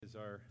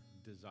our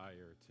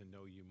desire to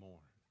know you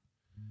more.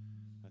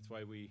 That's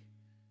why we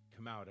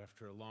come out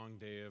after a long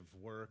day of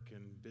work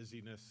and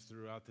busyness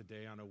throughout the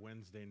day on a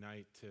Wednesday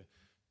night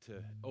to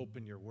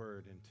open your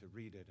word and to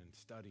read it and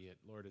study it,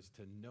 Lord, is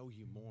to know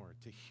you more,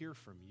 to hear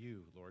from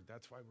you, Lord.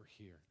 That's why we're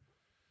here.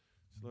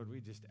 So, Lord, we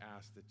just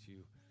ask that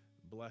you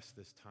bless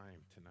this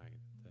time tonight,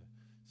 the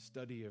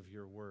study of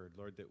your word,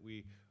 Lord, that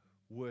we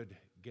would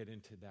get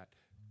into that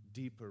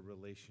deeper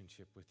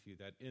relationship with you,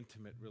 that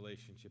intimate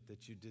relationship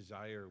that you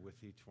desire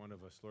with each one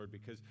of us, Lord,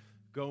 because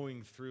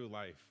going through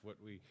life, what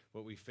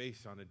we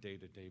face on a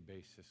day-to-day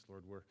basis,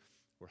 Lord, we're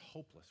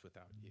hopeless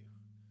without you.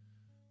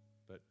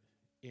 But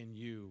in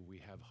you, we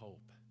have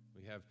hope.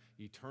 We have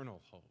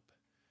eternal hope.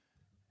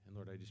 And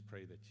Lord, I just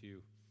pray that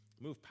you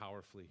move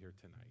powerfully here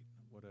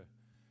tonight.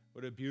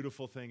 What a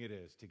beautiful thing it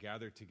is to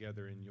gather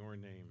together in your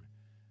name,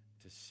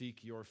 to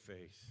seek your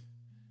face,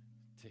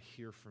 to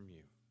hear from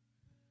you.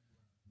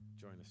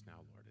 Join us now,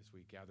 Lord, as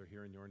we gather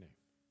here in your name.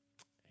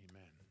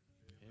 Amen.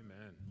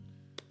 Amen.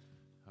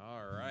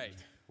 All right.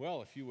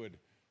 Well, if you would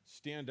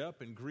stand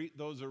up and greet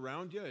those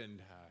around you and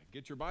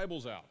get your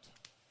Bibles out.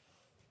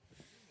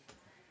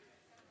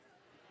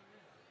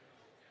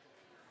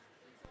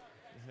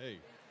 Hey.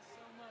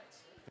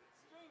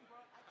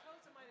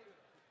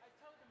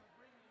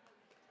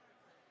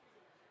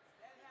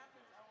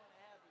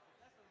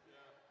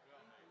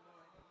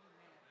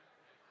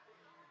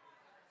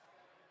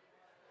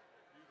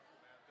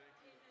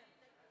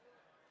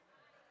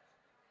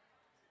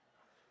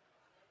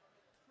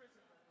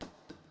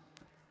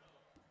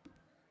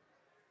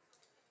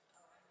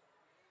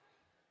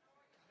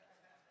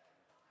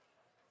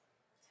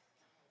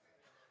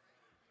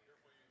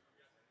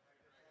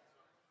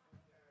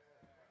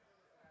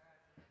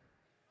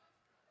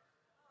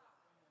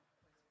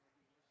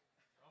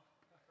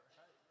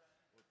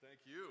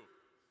 Thank you.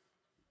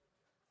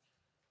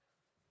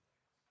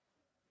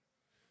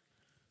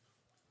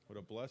 What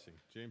a blessing.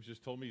 James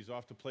just told me he's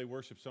off to play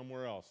worship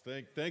somewhere else.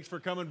 Thanks for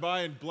coming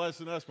by and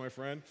blessing us, my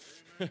friend.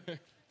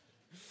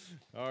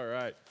 All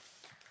right.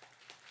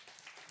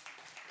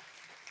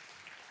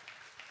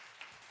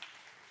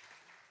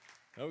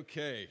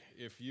 Okay,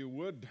 if you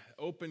would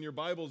open your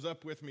Bibles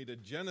up with me to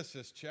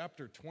Genesis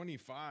chapter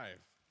 25.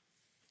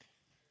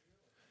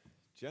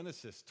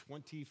 Genesis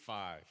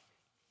 25.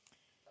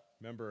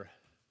 Remember,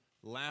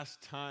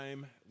 last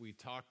time we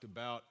talked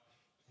about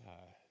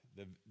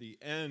the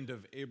end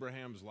of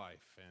Abraham's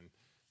life and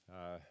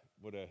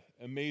what an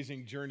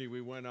amazing journey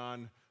we went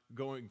on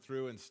going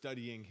through and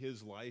studying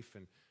his life.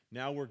 And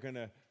now we're going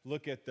to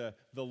look at the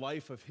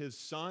life of his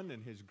son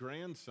and his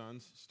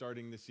grandsons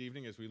starting this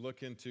evening as we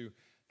look into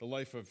the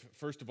life of,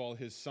 first of all,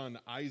 his son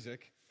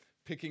Isaac,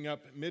 picking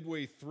up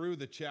midway through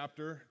the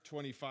chapter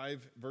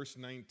 25, verse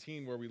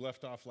 19, where we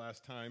left off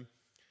last time.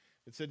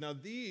 It said, "Now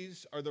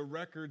these are the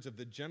records of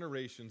the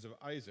generations of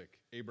Isaac,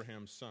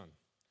 Abraham's son.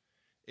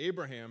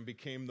 Abraham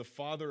became the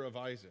father of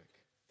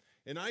Isaac.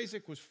 And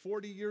Isaac was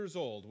 40 years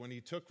old when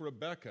he took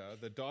Rebekah,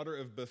 the daughter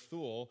of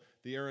Bethuel,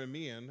 the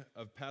Aramean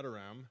of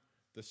Paddan,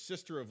 the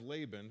sister of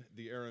Laban,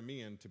 the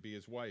Aramean, to be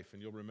his wife."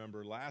 And you'll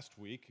remember last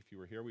week, if you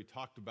were here, we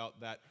talked about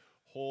that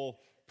whole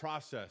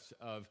process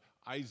of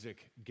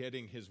Isaac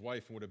getting his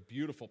wife and what a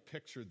beautiful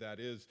picture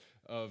that is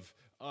of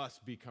us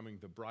becoming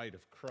the bride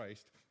of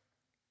Christ.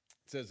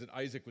 It says that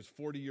Isaac was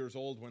 40 years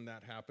old when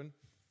that happened.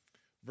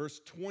 Verse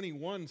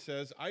 21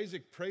 says,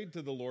 "Isaac prayed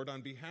to the Lord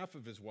on behalf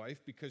of his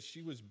wife because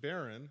she was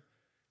barren,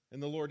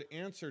 and the Lord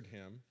answered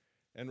him,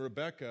 and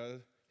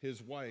Rebekah,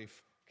 his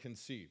wife,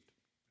 conceived."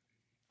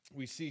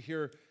 We see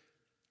here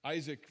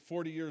Isaac,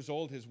 40 years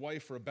old, his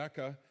wife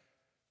Rebekah.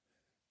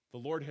 The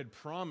Lord had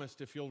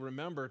promised, if you'll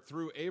remember,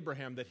 through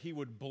Abraham that he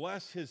would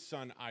bless his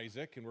son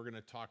Isaac, and we're going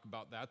to talk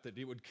about that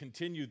he would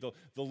continue the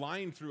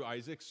line through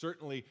Isaac.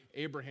 Certainly,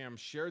 Abraham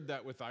shared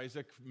that with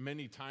Isaac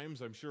many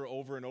times, I'm sure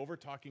over and over,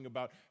 talking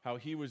about how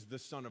he was the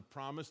son of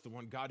promise, the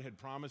one God had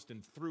promised,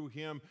 and through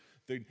him,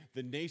 the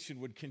nation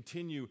would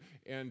continue,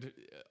 and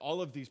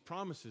all of these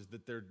promises,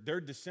 that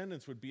their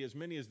descendants would be as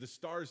many as the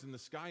stars in the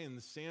sky and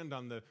the sand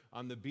on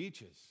the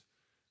beaches.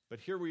 But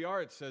here we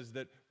are, it says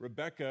that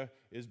Rebekah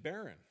is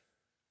barren.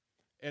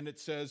 And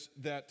it says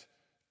that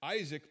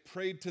Isaac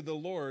prayed to the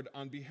Lord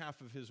on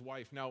behalf of his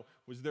wife. Now,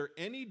 was there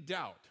any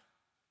doubt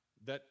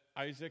that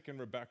Isaac and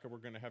Rebekah were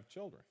going to have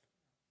children?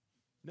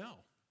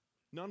 No,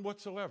 none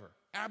whatsoever.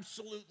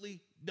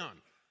 Absolutely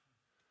none.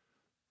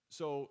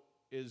 So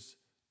is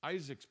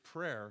Isaac's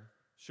prayer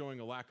showing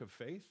a lack of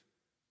faith?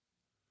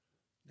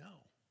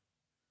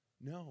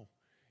 No.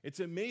 It's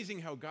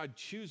amazing how God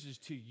chooses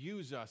to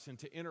use us and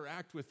to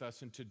interact with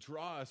us and to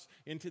draw us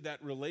into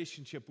that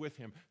relationship with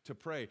him to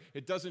pray.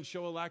 It doesn't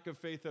show a lack of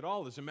faith at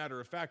all. As a matter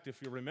of fact,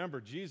 if you remember,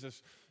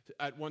 Jesus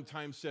at one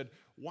time said,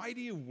 "Why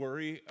do you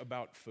worry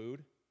about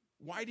food?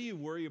 Why do you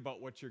worry about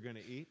what you're going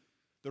to eat?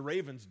 The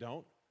ravens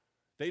don't.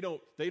 They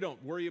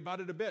don't worry about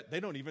it a bit. They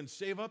don't even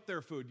save up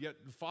their food,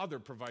 yet the Father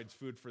provides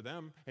food for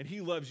them, and he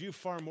loves you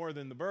far more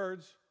than the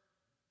birds.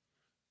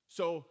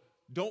 So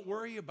don't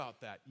worry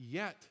about that."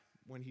 Yet,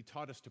 when he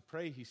taught us to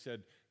pray, he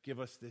said, "Give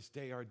us this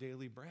day our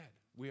daily bread."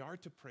 we are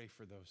to pray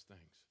for those things.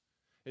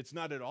 It's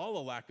not at all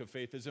a lack of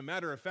faith. As a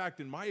matter of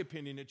fact, in my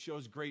opinion, it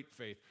shows great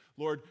faith.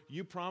 Lord,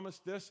 you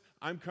promised this.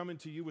 I'm coming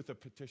to you with a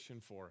petition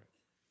for it.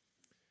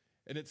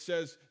 And it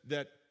says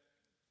that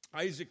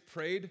Isaac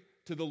prayed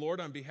to the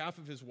Lord on behalf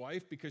of his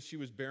wife because she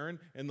was barren,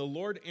 and the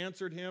Lord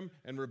answered him,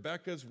 and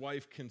Rebekah's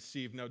wife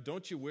conceived. Now,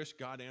 don't you wish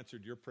God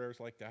answered your prayers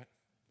like that?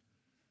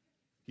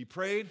 He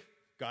prayed,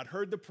 God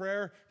heard the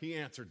prayer, he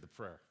answered the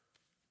prayer.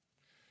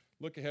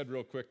 Look ahead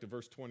real quick to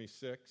verse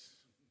 26.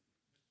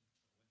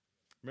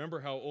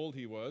 Remember how old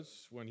he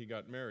was when he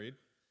got married.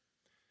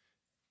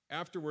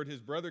 Afterward,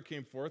 his brother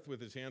came forth with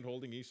his hand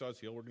holding Esau's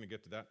heel. We're going to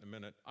get to that in a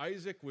minute.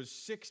 Isaac was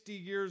 60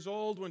 years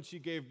old when she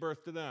gave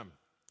birth to them.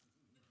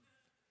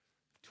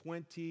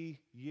 20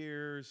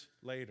 years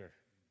later.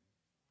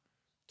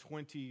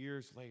 20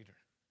 years later.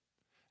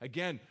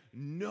 Again,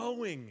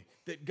 knowing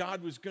that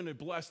God was going to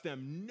bless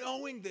them,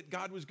 knowing that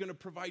God was going to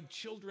provide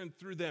children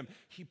through them,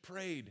 he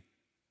prayed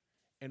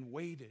and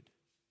waited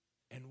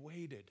and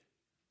waited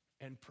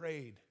and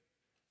prayed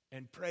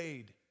and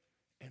prayed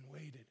and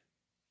waited.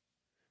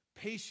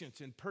 Patience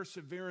and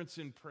perseverance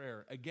in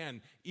prayer.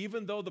 Again,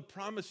 even though the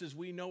promises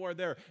we know are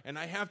there, and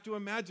I have to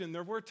imagine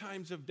there were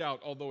times of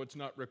doubt, although it's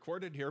not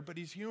recorded here, but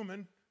he's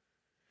human.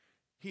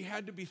 He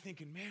had to be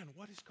thinking, man,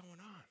 what is going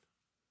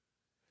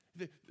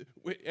on?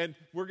 And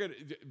we're going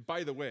to,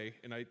 by the way,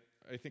 and I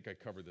think I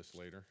covered this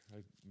later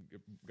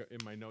in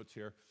my notes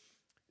here.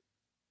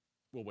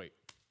 We'll wait.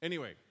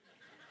 Anyway,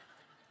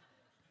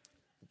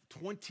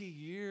 20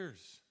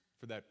 years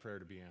for that prayer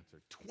to be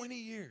answered. 20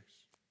 years.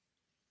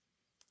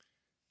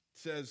 It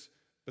says,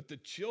 but the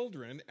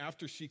children,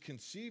 after she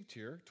conceived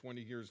here,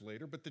 20 years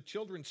later, but the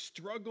children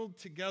struggled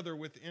together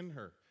within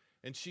her.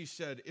 And she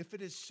said, if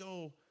it is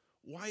so,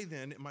 why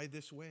then am I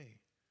this way?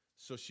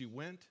 So she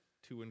went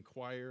to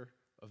inquire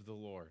of the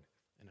Lord.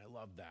 And I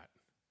love that.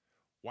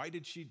 Why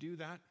did she do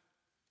that?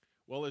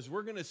 Well, as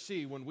we're going to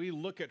see when we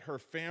look at her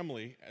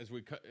family as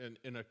we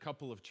in a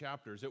couple of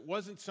chapters, it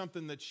wasn't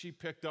something that she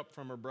picked up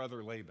from her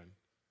brother Laban.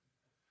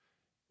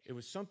 It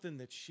was something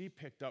that she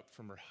picked up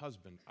from her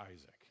husband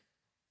Isaac.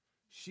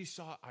 She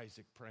saw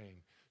Isaac praying.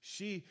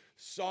 She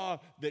saw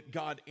that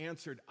God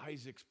answered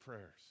Isaac's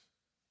prayers.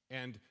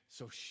 And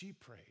so she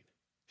prayed.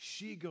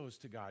 She goes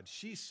to God.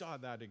 She saw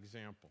that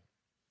example.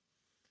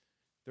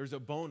 There's a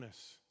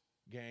bonus,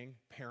 gang,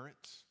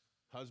 parents,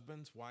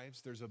 husbands,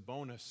 wives. There's a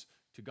bonus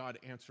to God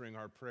answering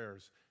our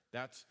prayers.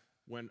 That's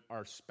when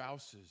our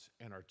spouses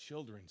and our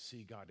children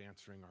see God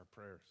answering our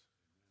prayers.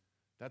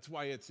 That's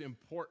why it's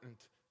important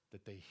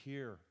that they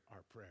hear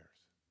our prayers.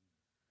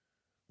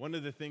 One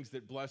of the things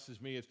that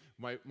blesses me is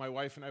my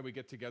wife and I, we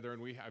get together,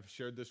 and I've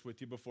shared this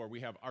with you before.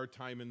 We have our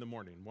time in the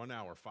morning, 1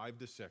 hour, 5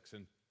 to 6,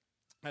 and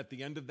at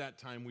the end of that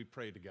time, we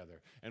pray together,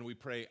 and we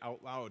pray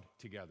out loud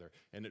together.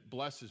 And it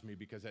blesses me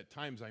because at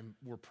times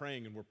we're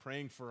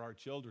praying for our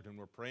children, and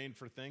we're praying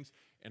for things,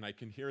 and I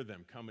can hear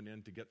them coming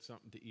in to get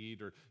something to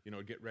eat or,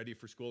 get ready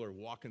for school or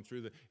walking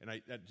through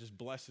that just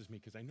blesses me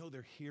because I know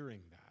they're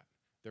hearing that.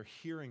 They're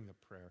hearing the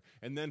prayer.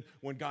 And then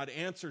when God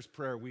answers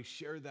prayer, we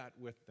share that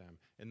with them,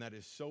 and that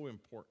is so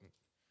important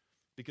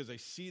because I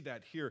see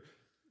that here.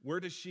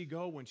 Where does she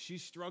go when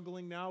she's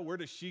struggling now? Where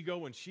does she go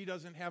when she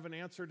doesn't have an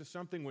answer to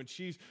something? When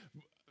she's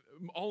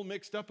all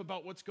mixed up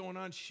about what's going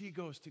on, she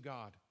goes to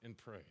God and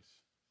prays.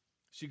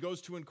 She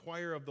goes to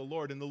inquire of the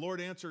Lord, and the Lord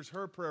answers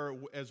her prayer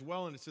as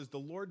well. And it says, the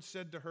Lord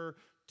said to her,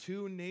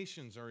 2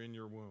 nations are in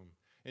your womb,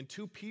 and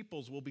 2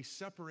 peoples will be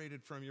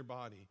separated from your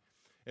body.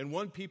 And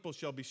one people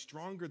shall be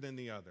stronger than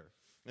the other,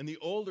 and the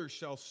older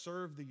shall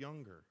serve the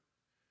younger.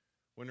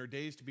 When her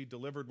days to be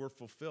delivered were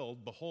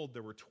fulfilled, behold,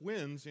 there were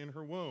twins in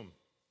her womb.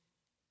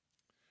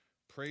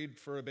 Prayed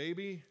for a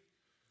baby,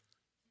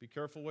 be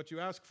careful what you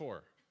ask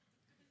for.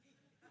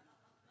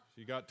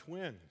 She got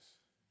twins.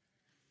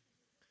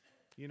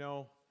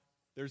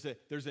 There's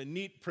a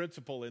neat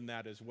principle in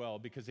that as well,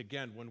 because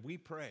again, when we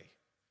pray,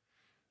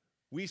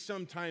 we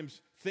sometimes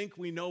think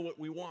we know what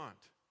we want.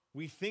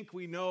 We think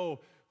we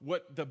know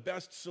what the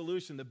best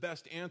solution, the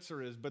best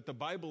answer is, but the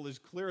Bible is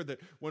clear that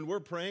when we're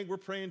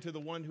praying to the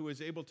one who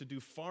is able to do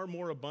far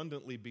more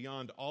abundantly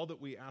beyond all that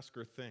we ask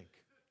or think,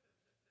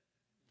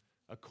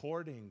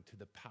 according to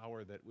the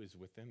power that was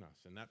within us.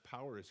 And that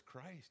power is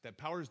Christ. That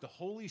power is the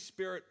Holy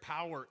Spirit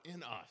power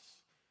in us.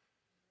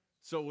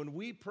 So when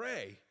we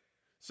pray,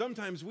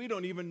 sometimes we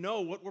don't even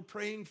know what we're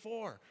praying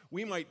for.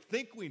 We might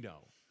think we know,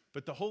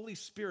 but the Holy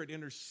Spirit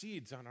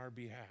intercedes on our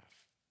behalf.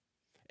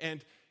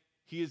 And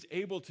He is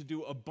able to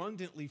do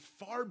abundantly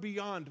far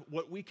beyond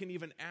what we can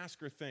even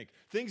ask or think.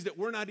 Things that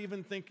we're not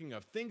even thinking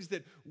of. Things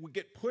that we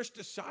get pushed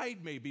aside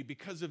maybe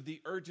because of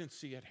the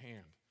urgency at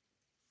hand.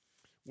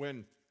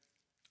 When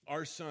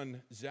our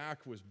son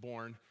Zach was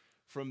born,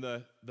 from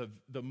the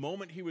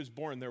moment he was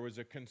born, there was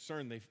a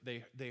concern.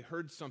 They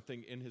heard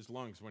something in his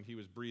lungs when he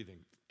was breathing,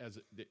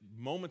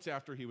 moments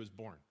after he was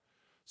born.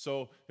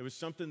 So it was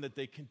something that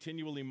they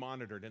continually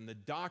monitored. And the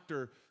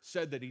doctor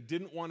said that he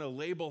didn't want to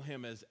label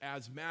him as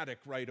asthmatic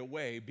right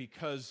away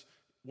because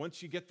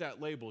once you get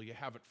that label, you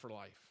have it for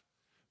life.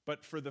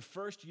 But for the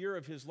first year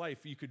of his life,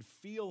 you could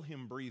feel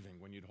him breathing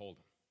when you'd hold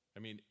him. I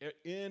mean,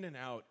 in and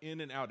out,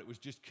 in and out. It was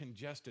just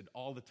congested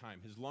all the time.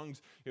 His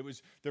lungs, there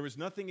was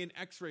nothing in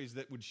x-rays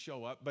that would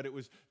show up, but it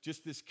was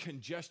just this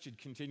congestion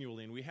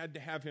continually. And we had to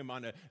have him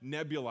on a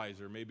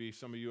nebulizer. Maybe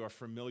some of you are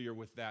familiar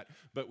with that.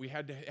 But we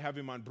had to have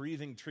him on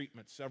breathing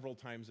treatment several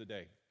times a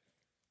day.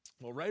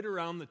 Well, right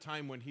around the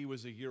time when he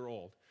was a year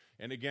old,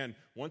 and again,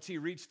 once he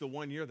reached the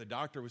 1 year, the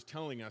doctor was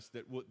telling us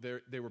that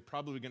they were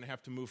probably going to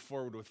have to move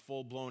forward with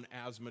full-blown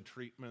asthma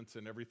treatments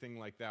and everything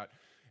like that.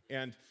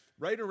 And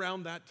right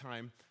around that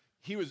time,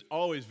 he was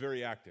always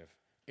very active.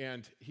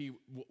 And he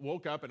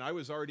woke up, and I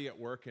was already at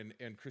work,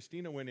 and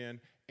Christina went in,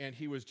 and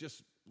he was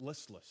just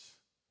listless,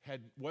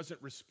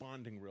 wasn't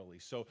responding really.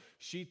 So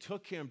she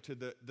took him to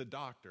the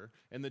doctor,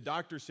 and the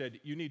doctor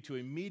said, you need to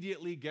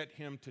immediately get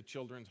him to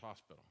Children's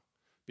Hospital,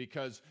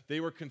 because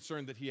they were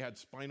concerned that he had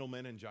spinal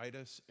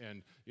meningitis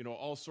and,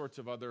 all sorts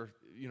of other,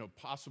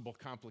 possible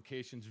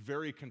complications,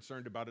 very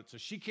concerned about it. So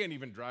she can't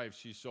even drive.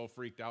 She's so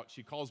freaked out.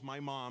 She calls my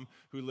mom,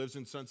 who lives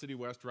in Sun City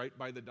West, right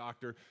by the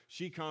doctor.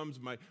 She comes.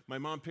 My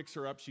mom picks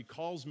her up. She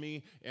calls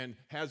me and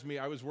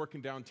I was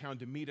working downtown,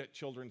 to meet at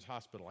Children's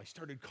Hospital. I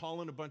started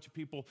calling a bunch of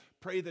people,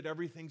 pray that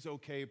everything's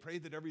okay, pray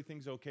that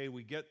everything's okay.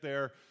 We get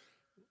there,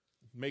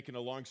 making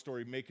a long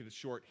story, making it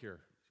short here.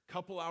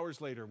 Couple hours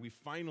later, we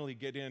finally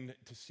get in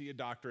to see a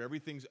doctor.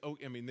 Everything's,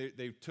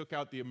 they took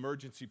out the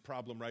emergency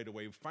problem right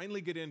away. We finally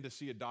get in to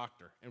see a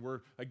doctor. And we're,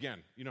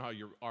 again, you know how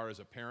you are as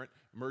a parent,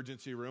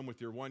 emergency room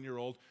with your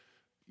 1-year-old.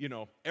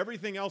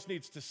 Everything else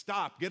needs to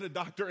stop. Get a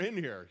doctor in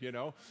here,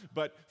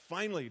 But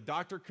finally,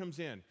 doctor comes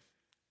in.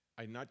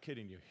 I'm not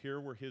kidding you. Here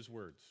were his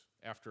words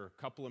after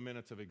a couple of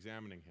minutes of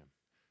examining him.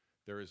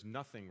 There is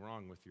nothing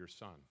wrong with your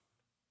son.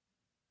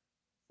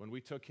 When we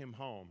took him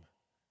home,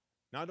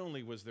 not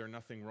only was there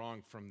nothing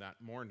wrong from that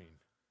morning,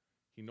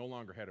 he no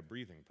longer had a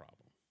breathing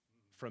problem.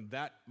 From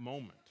that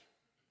moment,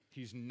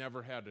 he's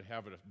never had to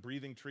have a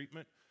breathing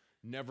treatment.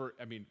 Never,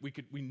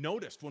 we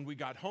noticed when we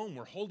got home,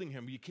 we're holding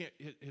him,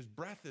 his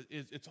breath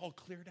it's all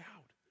cleared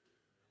out.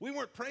 We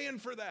weren't praying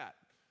for that.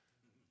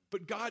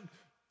 But God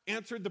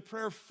answered the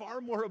prayer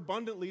far more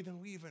abundantly than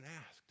we even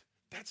asked.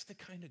 That's the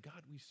kind of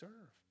God we serve.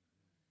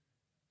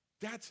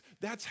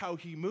 That's how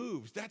he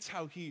moves. That's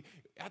how he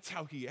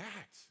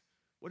acts.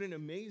 What an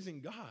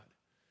amazing God.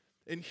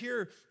 And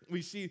here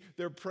we see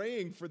they're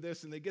praying for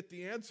this and they get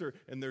the answer,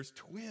 and there's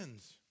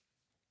twins.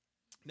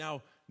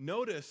 Now,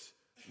 notice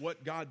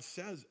what God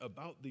says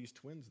about these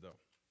twins, though.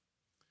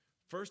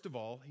 First of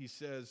all, he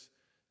says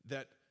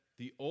that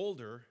the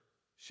older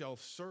shall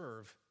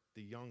serve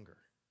the younger.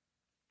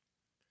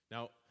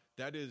 Now,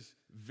 that is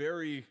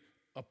very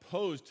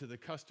opposed to the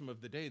custom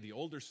of the day. The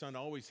older son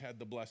always had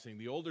the blessing.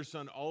 The older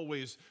son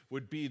always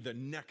would be the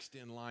next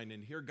in line.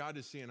 And here God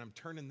is saying, I'm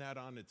turning that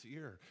on its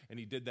ear. And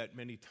he did that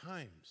many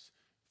times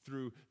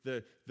through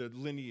the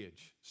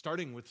lineage,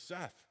 starting with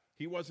Seth.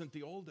 He wasn't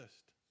the oldest.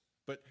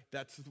 But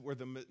that's where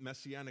the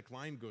messianic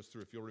line goes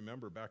through, if you'll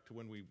remember back to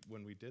when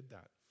we did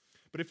that.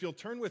 But if you'll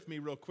turn with me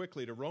real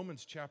quickly to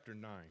Romans chapter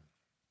 9.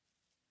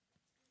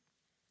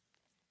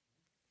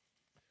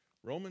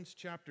 Romans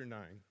chapter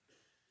 9.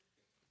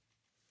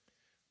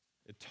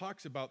 It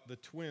talks about the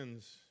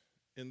twins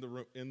in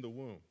the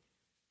womb.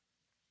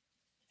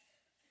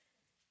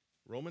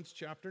 Romans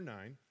chapter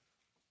 9,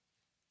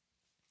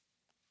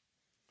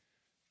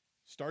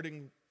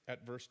 starting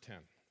at verse 10.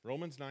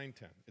 Romans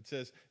 9:10. It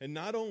says, and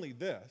not only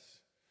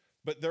this,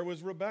 but there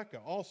was Rebekah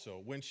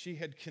also, when she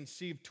had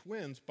conceived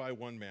twins by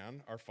one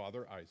man, our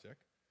father Isaac.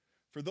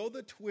 For though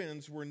the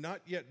twins were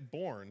not yet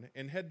born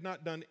and had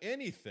not done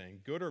anything,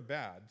 good or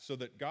bad, so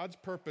that God's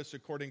purpose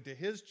according to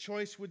his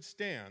choice would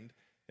stand,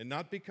 and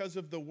not because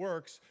of the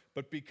works,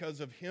 but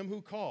because of him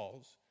who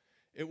calls,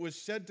 it was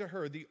said to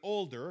her, the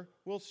older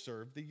will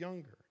serve the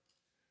younger.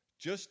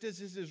 Just as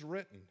it is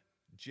written,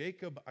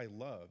 Jacob I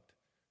loved,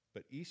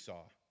 but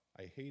Esau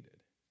I hated.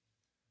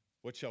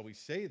 What shall we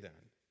say then?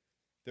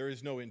 There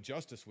is no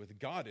injustice with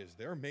God, is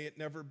there? May it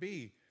never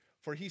be.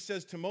 For he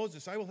says to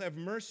Moses, I will have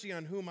mercy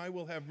on whom I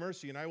will have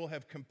mercy, and I will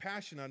have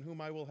compassion on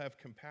whom I will have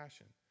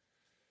compassion.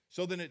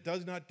 So then it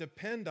does not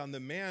depend on the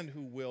man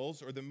who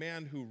wills or the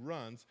man who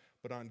runs,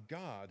 but on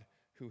God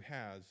who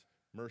has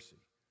mercy.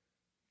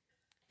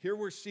 Here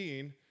we're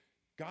seeing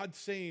God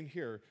saying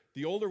here,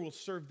 the older will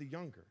serve the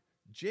younger.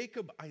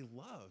 Jacob I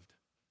loved,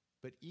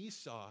 but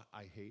Esau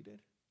I hated.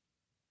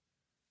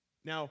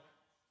 Now,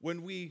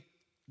 when we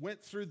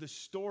went through the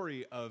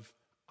story of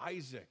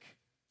Isaac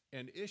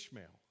and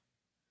Ishmael,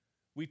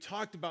 we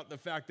talked about the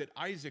fact that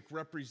Isaac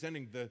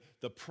representing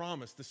the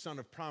promise, the son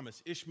of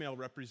promise, Ishmael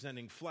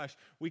representing flesh.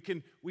 We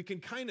can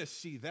kind of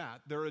see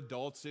that. They're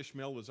adults.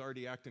 Ishmael was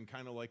already acting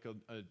kind of like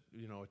a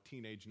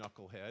teenage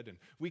knucklehead. And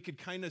we could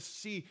kind of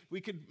see,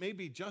 we could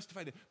maybe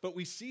justify it. But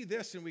we see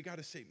this and we got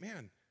to say,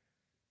 man,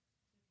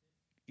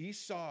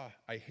 Esau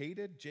I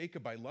hated,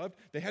 Jacob I loved.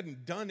 They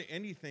hadn't done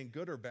anything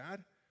good or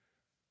bad.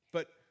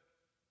 But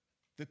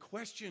the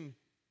question,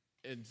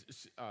 and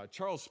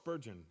Charles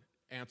Spurgeon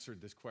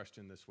answered this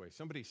question this way.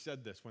 Somebody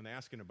said this when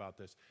asking about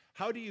this.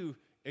 How do you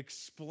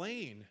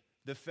explain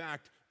the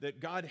fact that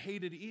God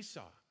hated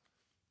Esau?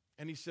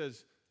 And he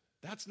says,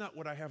 That's not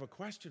what I have a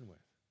question with.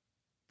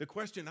 The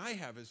question I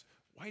have is,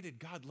 why did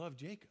God love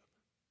Jacob?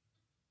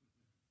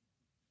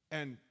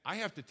 And I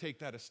have to take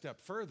that a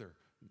step further.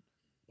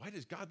 Why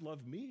does God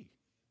love me?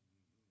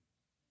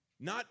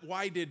 Not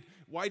why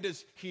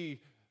does he,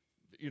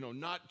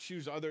 not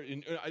choose other,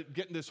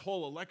 getting this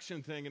whole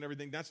election thing and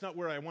everything. That's not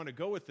where I want to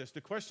go with this.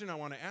 The question I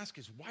want to ask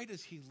is, why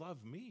does he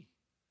love me?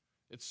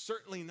 It's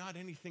certainly not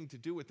anything to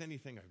do with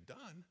anything I've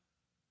done.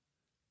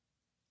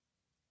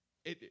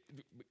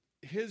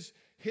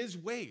 His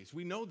ways,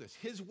 we know this,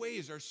 his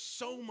ways are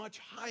so much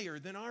higher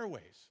than our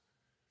ways.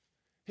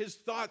 His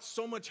thoughts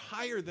so much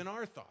higher than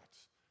our thoughts.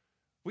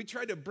 We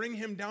try to bring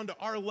him down to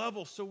our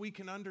level so we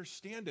can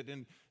understand it,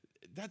 and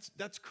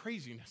that's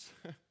craziness.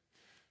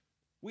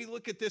 We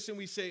look at this and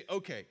we say,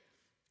 okay,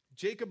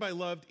 Jacob I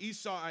loved,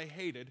 Esau I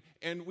hated,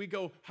 and we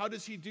go, how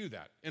does he do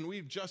that? And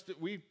we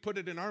put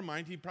it in our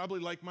mind, he probably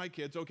like my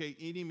kids, okay,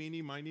 eeny,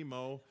 meeny, miny,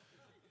 mo,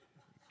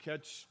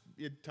 catch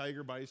a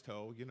tiger by his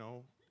toe,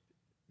 No.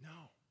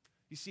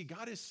 You see,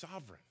 God is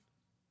sovereign.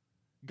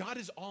 God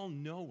is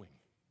all-knowing.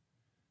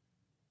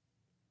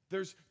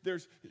 There's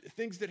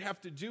things that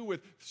have to do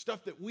with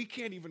stuff that we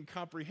can't even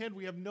comprehend.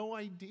 We have no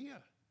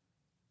idea.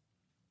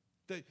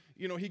 That,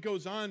 he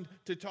goes on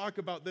to talk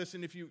about this,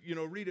 and if you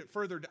read it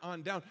further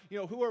on down,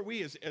 who are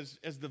we as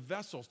the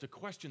vessels to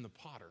question the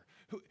potter?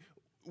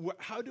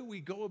 How do we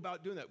go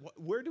about doing that?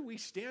 Where do we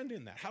stand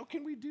in that? How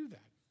can we do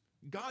that?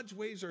 God's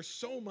ways are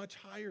so much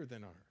higher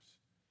than ours.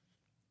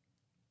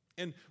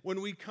 And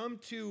when we come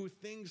to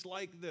things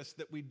like this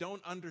that we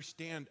don't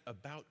understand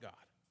about God,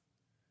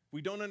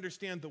 we don't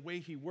understand the way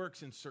he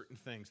works in certain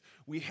things,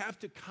 we have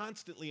to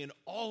constantly and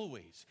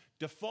always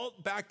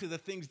default back to the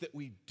things that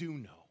we do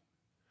know.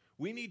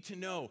 We need to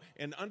know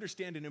and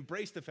understand and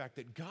embrace the fact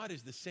that God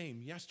is the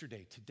same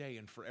yesterday, today,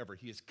 and forever.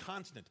 He is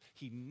constant.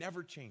 He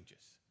never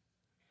changes.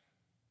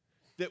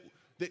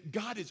 That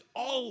God is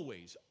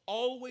always,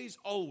 always,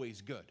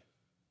 always good.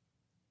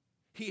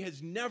 He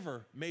has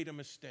never made a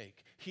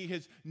mistake. He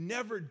has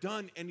never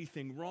done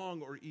anything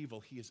wrong or evil.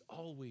 He is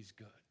always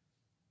good.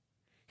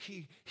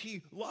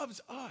 He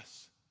loves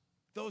us,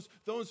 those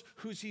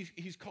who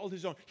he's called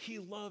his own. He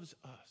loves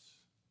us,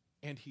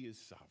 and he is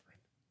sovereign.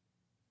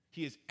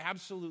 He is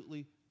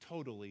absolutely,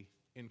 totally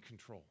in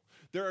control.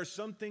 There are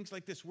some things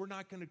like this we're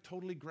not going to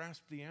totally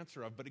grasp the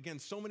answer of, but again,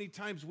 so many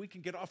times we can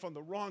get off on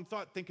the wrong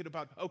thought thinking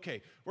about,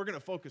 okay, we're going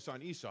to focus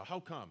on Esau. How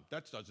come?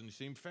 That doesn't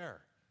seem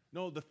fair.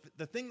 No,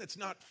 the thing that's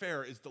not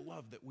fair is the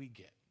love that we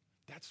get.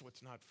 That's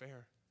what's not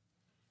fair.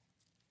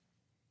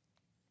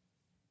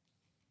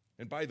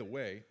 And by the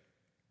way,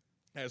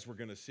 as we're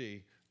going to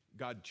see,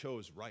 God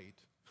chose right.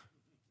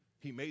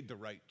 He made the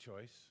right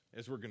choice,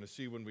 as we're going to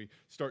see when we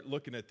start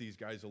looking at these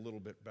guys a little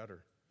bit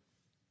better.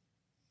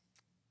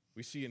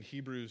 We see in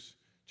Hebrews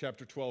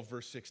chapter 12,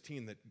 verse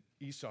 16, that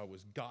Esau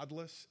was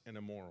godless and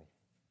immoral.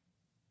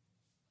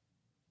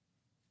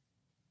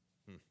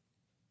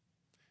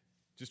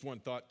 Just one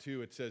thought,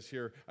 too. It says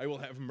here, I will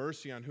have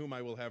mercy on whom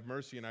I will have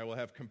mercy, and I will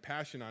have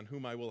compassion on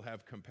whom I will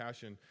have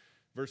compassion.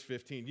 Verse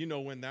 15. You know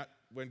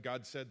when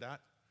God said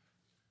that?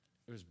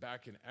 It was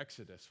back in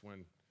Exodus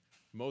when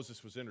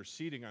Moses was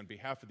interceding on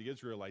behalf of the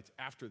Israelites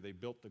after they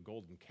built the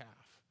golden calf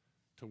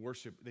to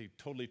worship. They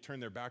totally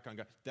turned their back on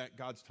God. That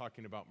God's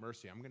talking about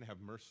mercy. I'm going to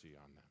have mercy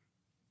on them.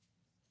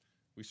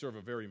 We serve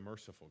a very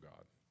merciful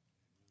God.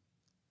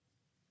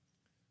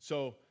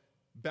 So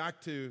back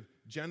to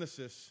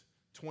Genesis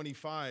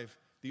 25,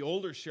 the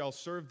older shall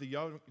serve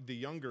the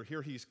younger.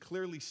 Here he's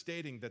clearly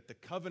stating that the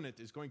covenant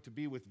is going to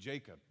be with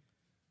Jacob.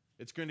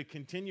 It's going to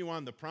continue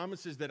on. The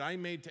promises that I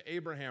made to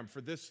Abraham for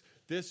this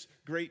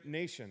great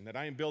nation that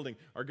I am building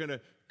are going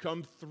to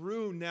come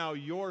through now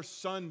your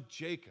son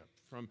Jacob,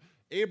 from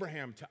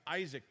Abraham to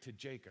Isaac to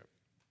Jacob.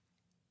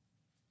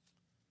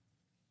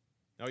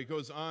 Now he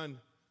goes on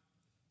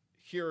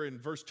here in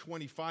verse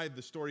 25,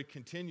 the story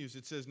continues.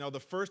 It says, now the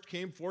first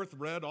came forth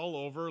red all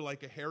over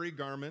like a hairy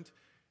garment,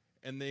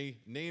 and they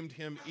named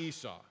him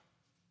Esau.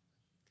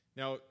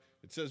 Now,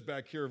 it says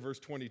back here, verse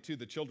 22,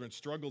 the children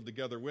struggled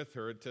together with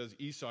her. It says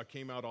Esau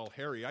came out all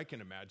hairy. I can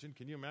imagine.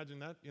 Can you imagine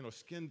that?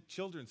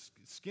 Children's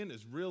skin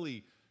is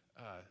really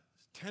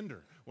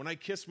tender. When I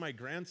kiss my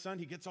grandson,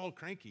 he gets all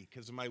cranky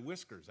because of my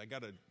whiskers. I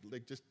gotta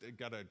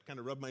kind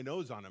of rub my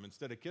nose on him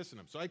instead of kissing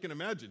him. So I can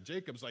imagine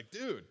Jacob's like,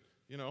 dude,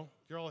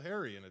 you're all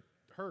hairy and it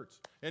hurts.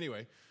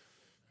 Anyway,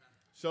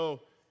 so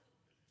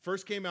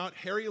first came out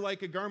hairy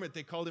like a garment.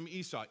 They called him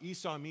Esau.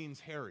 Esau means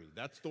hairy.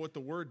 That's what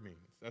the word means.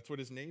 That's what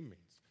his name means.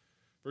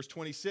 Verse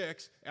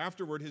 26,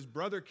 afterward his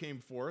brother came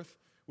forth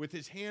with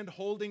his hand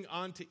holding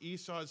on to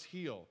Esau's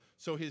heel.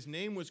 So his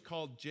name was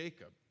called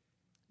Jacob.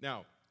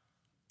 Now,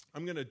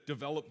 I'm going to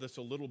develop this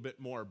a little bit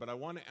more, but I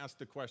want to ask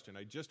the question.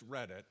 I just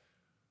read it.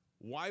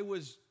 Why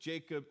was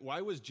Jacob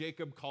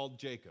called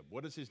Jacob?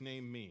 What does his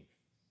name mean?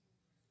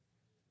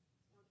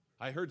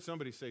 I heard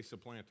somebody say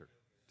supplanter.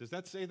 Does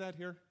that say that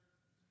here?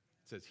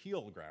 It says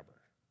heel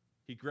grabber.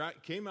 He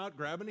came out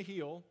grabbing a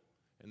heel,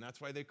 and that's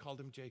why they called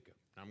him Jacob.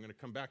 I'm going to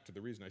come back to the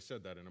reason I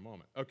said that in a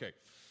moment. Okay.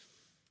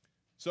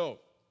 So,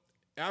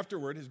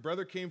 Afterward, his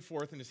brother came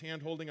forth, and his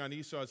hand holding on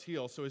Esau's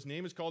heel, so his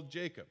name is called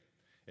Jacob.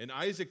 And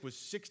Isaac was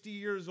 60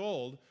 years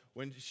old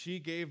when she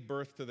gave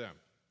birth to them.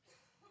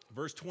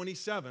 Verse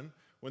 27,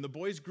 when the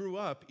boys grew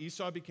up,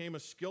 Esau became a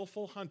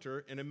skillful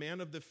hunter and a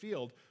man of the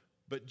field,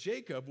 but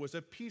Jacob was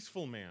a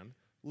peaceful man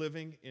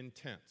living in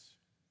tents.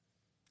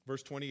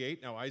 Verse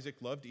 28, now Isaac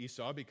loved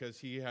Esau because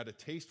he had a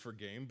taste for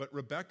game, but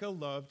Rebekah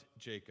loved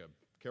Jacob.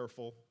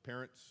 Careful,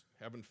 parents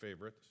having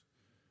favorites.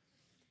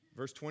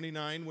 Verse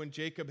 29, when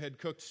Jacob had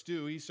cooked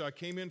stew, Esau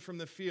came in from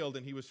the field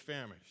and he was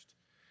famished.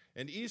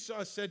 And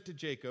Esau said to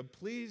Jacob,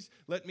 please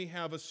let me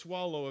have a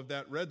swallow of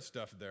that red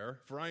stuff there,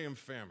 for I am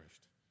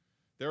famished.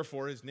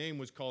 Therefore his name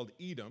was called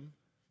Edom,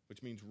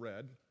 which means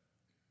red.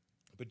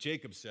 But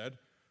Jacob said,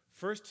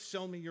 first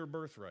sell me your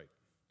birthright.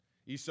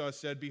 Esau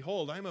said,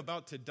 behold, I am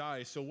about to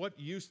die, so what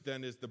use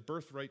then is the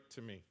birthright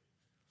to me?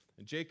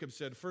 And Jacob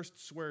said,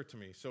 first swear to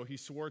me. So he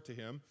swore to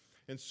him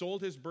and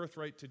sold his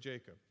birthright to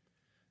Jacob.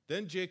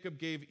 Then Jacob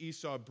gave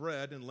Esau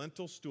bread and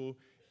lentil stew,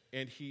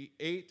 and he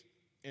ate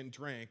and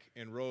drank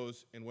and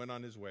rose and went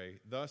on his way.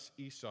 Thus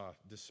Esau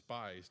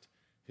despised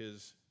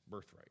his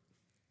birthright.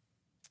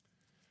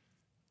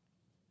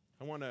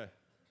 I want to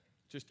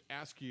just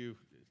ask you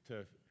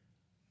to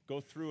go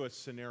through a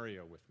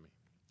scenario with me.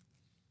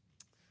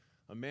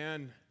 A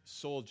man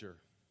soldier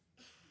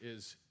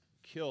is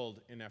killed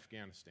in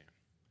Afghanistan,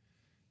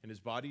 and his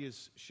body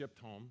is shipped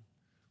home.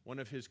 One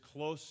of his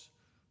close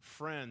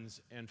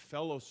friends and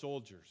fellow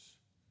soldiers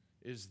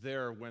is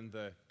there when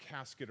the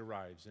casket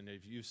arrives. And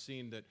if you've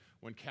seen that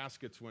when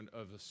caskets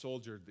of a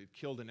soldier that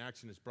killed in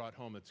action is brought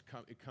home,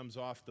 it comes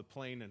off the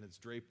plane and it's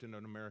draped in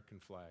an American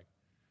flag.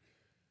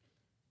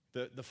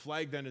 The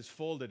flag then is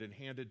folded and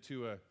handed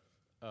to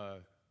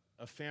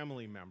a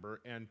family member,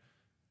 and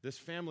this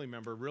family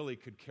member really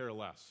could care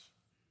less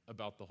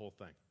about the whole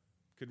thing.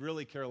 Could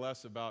really care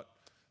less about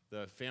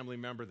the family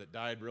member that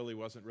died, really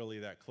wasn't really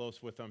that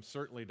close with them,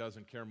 certainly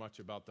doesn't care much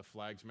about the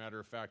flags.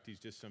 Matter of fact, he's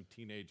just some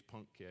teenage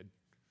punk kid.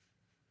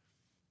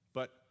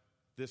 But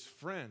this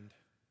friend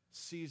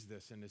sees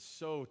this and is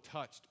so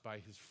touched by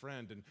his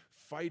friend and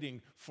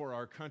fighting for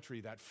our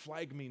country. That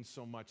flag means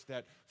so much.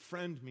 That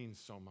friend means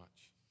so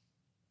much.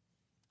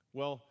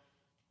 Well,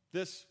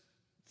 this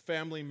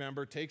family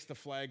member takes the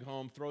flag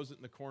home, throws it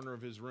in the corner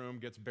of his room,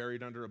 gets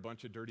buried under a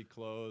bunch of dirty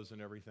clothes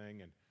and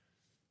everything, and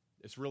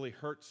this really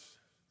hurts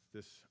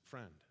this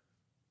friend.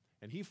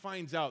 And he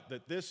finds out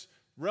that this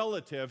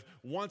relative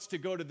wants to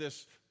go to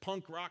this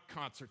punk rock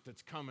concert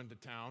that's coming to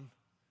town.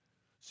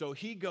 So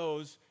he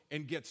goes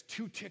and gets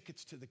 2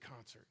 tickets to the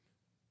concert.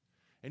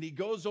 And he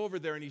goes over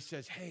there and he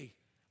says, hey,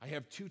 I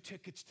have 2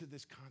 tickets to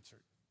this concert.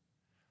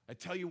 I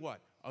tell you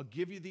what, I'll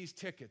give you these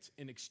tickets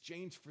in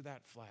exchange for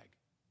that flag.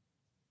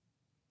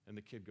 And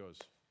the kid goes,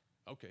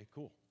 okay,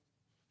 cool.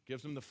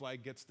 Gives him the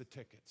flag, gets the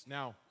tickets.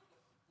 Now,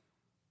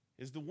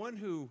 is the one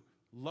who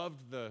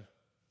loved the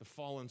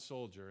fallen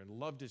soldier and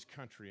loved his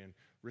country and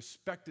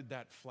respected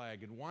that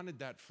flag and wanted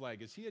that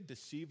flag, is he a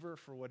deceiver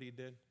for what he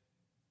did?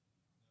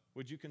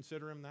 Would you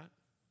consider him that?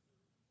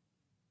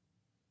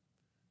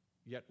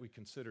 Yet we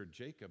consider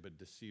Jacob a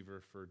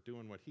deceiver for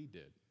doing what he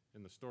did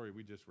in the story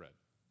we just read.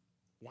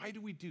 Why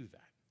do we do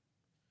that?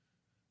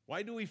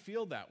 Why do we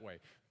feel that way?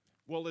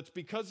 Well, it's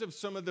because of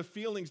some of the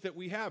feelings that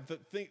we have,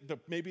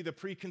 maybe the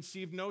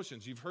preconceived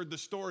notions. You've heard the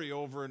story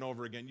over and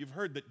over again. You've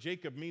heard that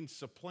Jacob means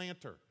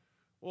supplanter.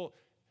 Well,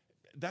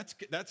 that's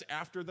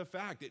after the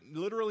fact. It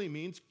literally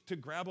means to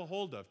grab a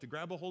hold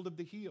of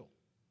the heel.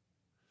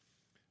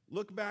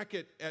 Look back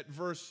at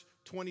verse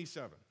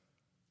 27.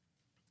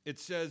 It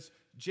says,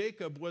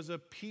 Jacob was a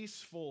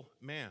peaceful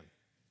man.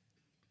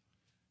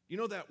 You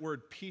know that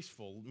word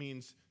peaceful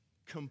means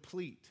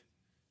complete,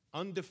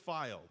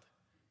 undefiled,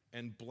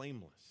 and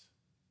blameless.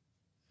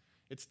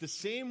 It's the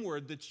same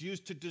word that's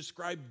used to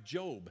describe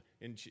Job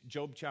in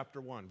Job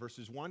chapter 1,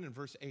 verses 1 and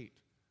verse 8.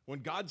 When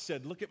God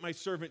said, look at my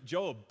servant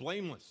Job,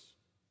 blameless.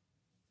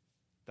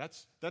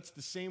 That's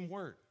the same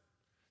word.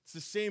 It's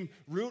the same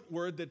root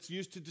word that's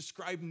used to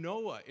describe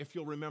Noah, if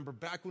you'll remember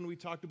back when we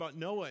talked about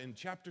Noah in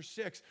chapter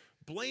 6,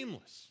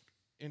 blameless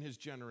in his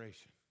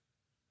generation.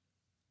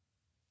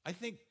 I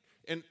think,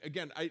 and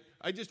again,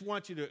 I just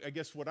want you to, I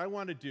guess what I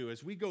want to do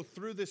as we go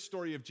through this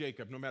story of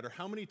Jacob, no matter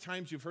how many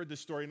times you've heard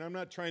this story, and I'm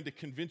not trying to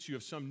convince you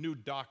of some new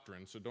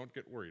doctrine, so don't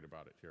get worried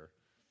about it here.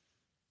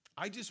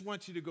 I just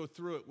want you to go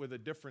through it with a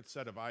different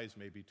set of eyes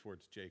maybe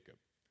towards Jacob.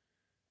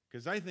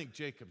 Because I think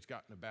Jacob's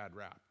gotten a bad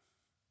rap.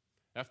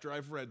 After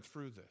I've read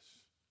through this,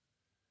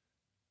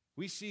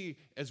 we see,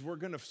 as we're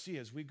going to see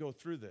as we go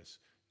through this,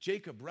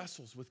 Jacob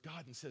wrestles with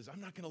God and says, I'm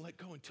not going to let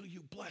go until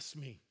you bless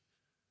me.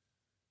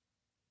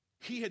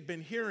 He had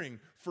been hearing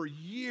for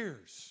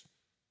years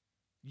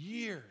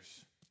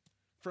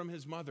from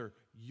his mother,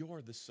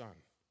 you're the son.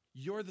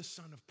 You're the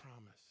son of promise.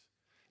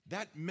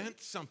 That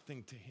meant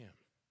something to him.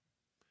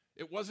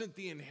 It wasn't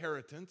the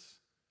inheritance.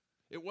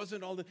 It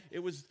wasn't all the, it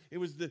was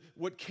the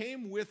what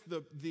came with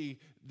the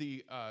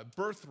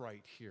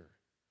birthright here.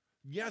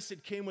 Yes,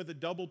 it came with a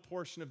double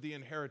portion of the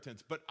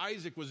inheritance, but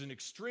Isaac was an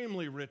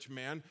extremely rich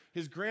man.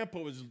 His grandpa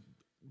was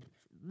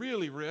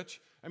really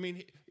rich. I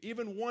mean,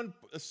 even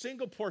a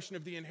single portion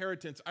of the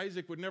inheritance,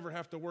 Isaac would never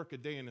have to work a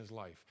day in his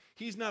life.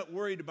 He's not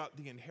worried about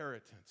the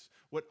inheritance.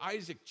 What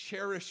Isaac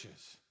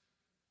cherishes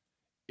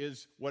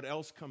is what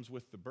else comes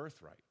with the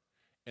birthright.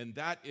 And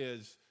that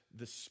is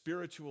the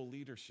spiritual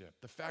leadership,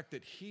 the fact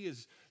that he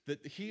is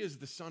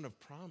the son of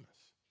promise.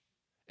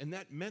 And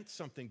that meant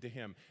something to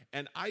him.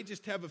 And I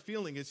just have a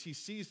feeling as he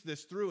sees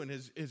this through in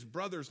his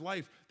brother's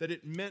life that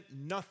it meant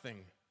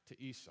nothing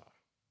to Esau.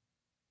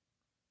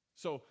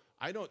 So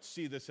I don't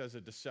see this as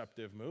a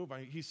deceptive move.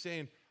 He's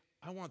saying,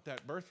 I want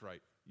that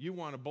birthright. You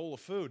want a bowl of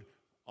food,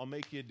 I'll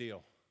make you a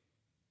deal.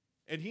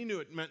 And he knew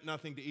it meant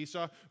nothing to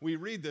Esau. We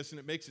read this and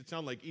it makes it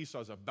sound like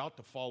Esau's about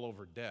to fall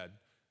over dead.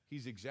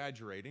 He's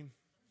exaggerating.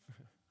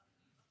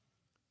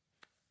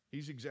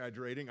 He's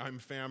exaggerating. I'm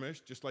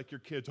famished, just like your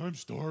kids. I'm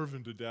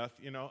starving to death.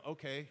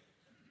 Okay.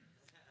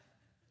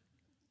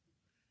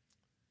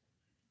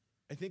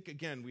 I think,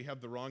 again, we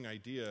have the wrong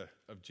idea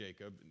of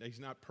Jacob. He's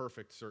not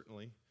perfect,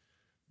 certainly.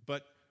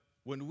 But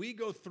when we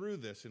go through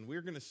this, and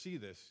we're going to see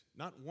this,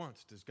 not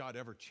once does God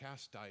ever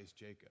chastise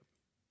Jacob.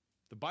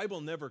 The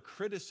Bible never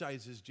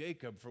criticizes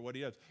Jacob for what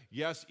he does.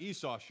 Yes,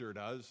 Esau sure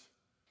does,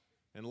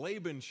 and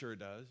Laban sure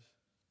does.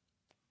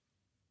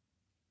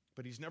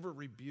 But he's never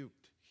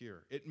rebuked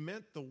here. It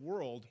meant the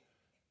world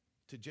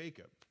to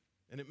Jacob,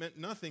 and it meant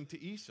nothing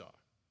to Esau.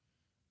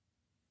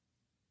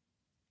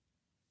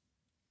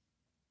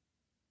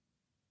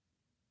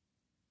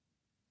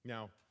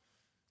 Now,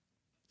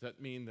 does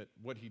that mean that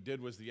what he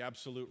did was the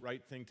absolute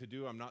right thing to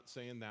do? I'm not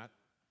saying that.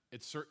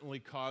 It certainly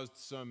caused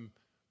some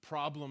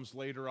problems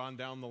later on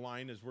down the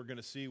line, as we're going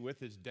to see with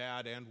his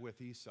dad and with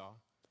Esau.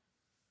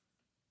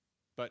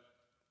 But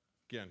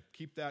again,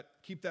 keep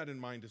that in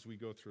mind as we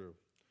go through.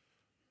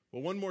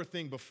 Well, one more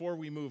thing before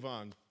we move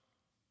on.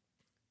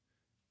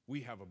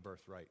 We have a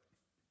birthright.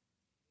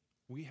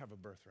 We have a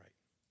birthright.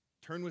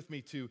 Turn with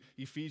me to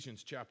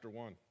Ephesians chapter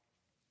 1.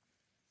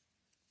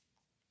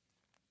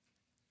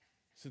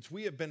 Since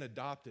we have been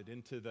adopted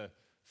into the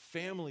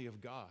family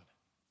of God,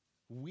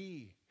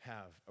 we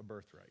have a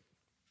birthright.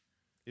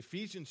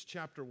 Ephesians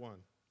chapter 1.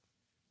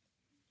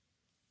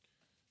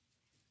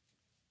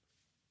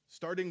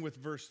 Starting with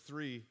verse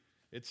 3,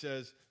 it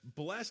says,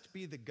 "Blessed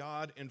be the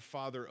God and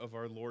Father of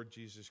our Lord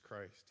Jesus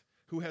Christ,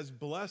 who has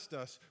blessed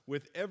us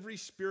with every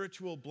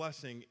spiritual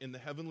blessing in the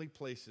heavenly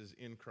places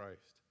in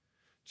Christ,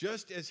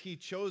 just as he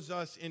chose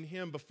us in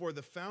him before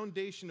the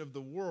foundation of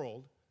the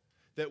world,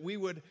 that we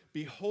would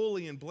be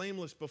holy and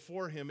blameless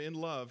before him in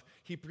love.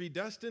 He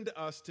predestined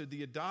us to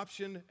the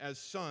adoption as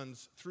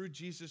sons through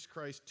Jesus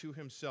Christ to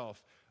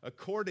himself,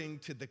 according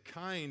to the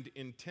kind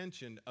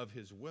intention of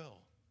his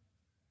will."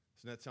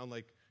 Doesn't that sound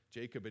like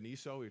Jacob and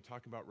Esau? We were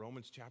talking about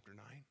Romans chapter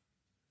 9.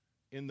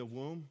 In the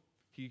womb,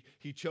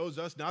 he chose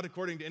us not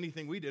according to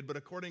anything we did, but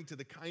according to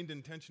the kind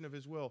intention of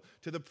his will,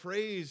 to the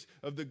praise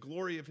of the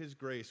glory of his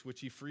grace, which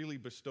he freely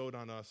bestowed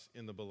on us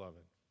in the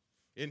beloved.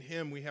 In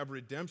him we have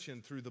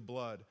redemption through the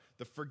blood,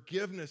 the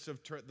forgiveness of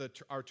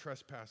our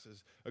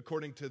trespasses,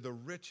 according to the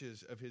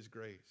riches of his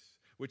grace,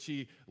 which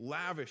he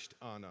lavished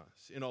on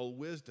us in all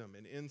wisdom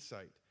and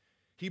insight.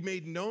 He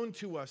made known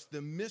to us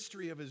the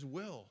mystery of his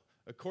will,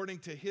 according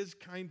to his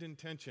kind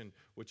intention,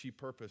 which he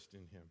purposed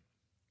in him,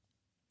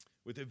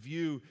 with a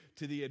view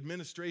to the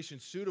administration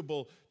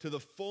suitable to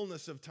the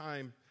fullness of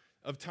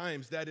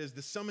times, that is,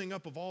 the summing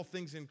up of all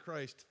things in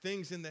Christ,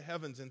 things in the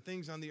heavens and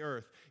things on the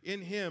earth.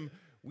 In him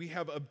we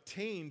have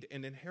obtained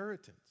an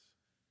inheritance,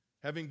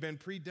 having been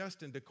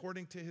predestined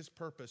according to his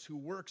purpose, who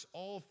works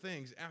all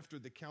things after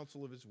the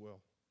counsel of his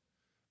will.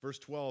 Verse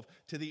 12,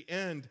 "To the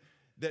end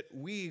that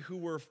we who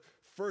were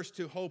first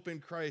to hope in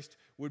Christ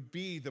would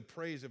be the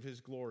praise of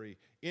his glory.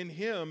 In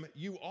him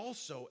you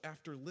also,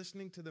 after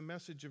listening to the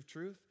message of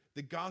truth,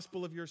 the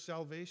gospel of your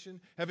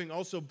salvation, having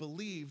also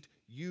believed,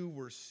 you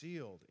were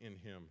sealed in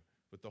him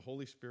with the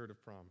Holy Spirit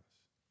of promise,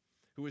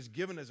 who is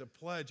given as a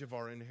pledge of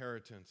our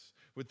inheritance,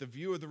 with the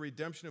view of the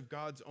redemption of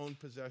God's own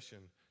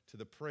possession, to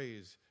the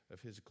praise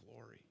of his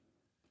glory."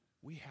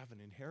 We have an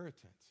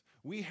inheritance.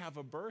 We have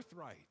a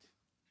birthright.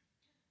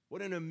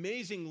 What an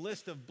amazing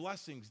list of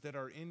blessings that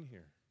are in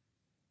here.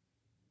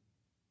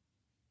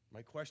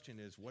 My question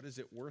is, what is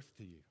it worth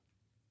to you?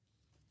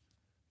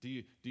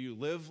 Do you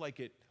live like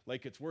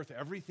it's worth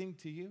everything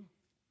to you?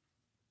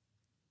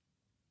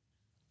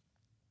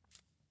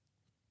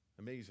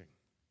 Amazing.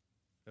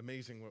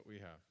 Amazing what we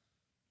have.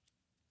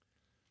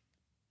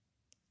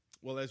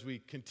 Well, as we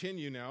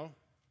continue now,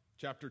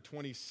 chapter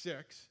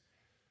 26,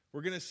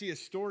 we're going to see a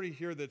story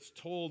here that's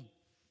told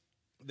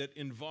that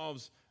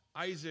involves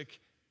Isaac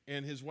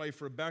and his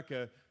wife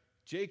Rebekah.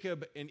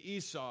 Jacob and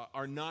Esau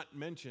are not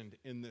mentioned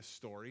in this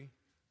story.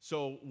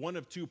 So one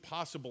of two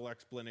possible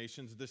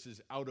explanations: this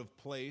is out of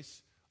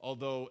place,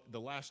 although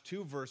the last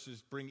two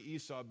verses bring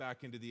Esau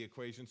back into the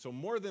equation. So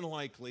more than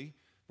likely,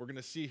 we're going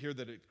to see here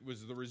that it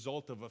was the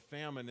result of a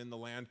famine in the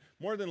land.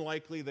 More than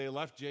likely, they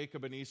left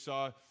Jacob and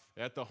Esau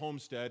at the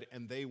homestead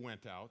and they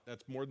went out.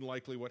 That's more than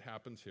likely what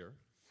happens here.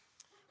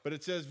 But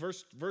it says,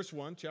 verse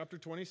 1, chapter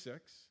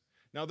 26,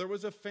 "Now there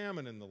was a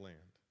famine in the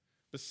land,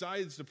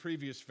 besides the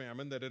previous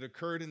famine that had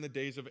occurred in the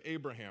days of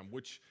Abraham,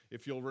 which,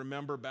 if you'll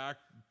remember back,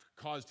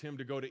 caused him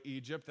to go to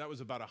Egypt. That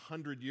was about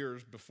 100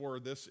 years before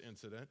this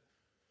incident.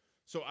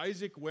 So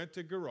Isaac went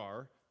to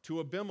Gerar to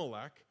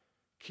Abimelech,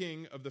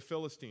 king of the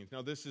Philistines.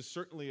 Now, this is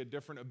certainly a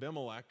different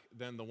Abimelech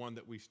than the one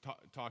that we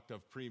talked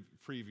of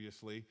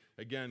previously.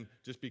 Again,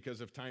 just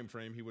because of time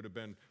frame, he would have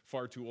been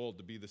far too old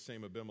to be the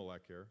same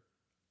Abimelech here.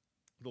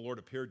 The Lord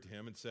appeared to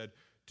him and said,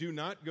 "Do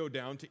not go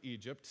down to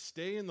Egypt.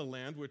 Stay in the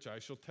land which I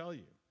shall tell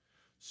you.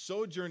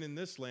 Sojourn in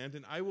this land,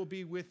 and I will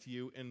be with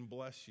you and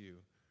bless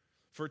you.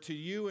 For to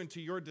you and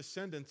to your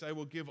descendants I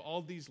will give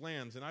all these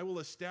lands, and I will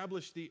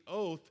establish the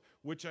oath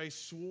which I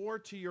swore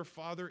to your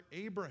father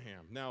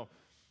Abraham." Now,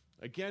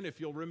 again, if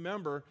you'll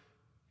remember,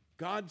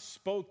 God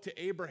spoke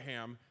to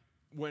Abraham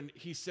when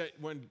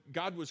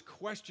God was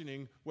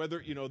questioning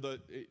whether,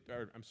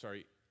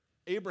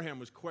 Abraham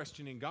was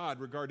questioning God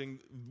regarding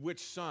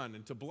which son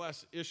and to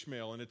bless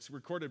Ishmael. And it's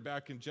recorded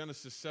back in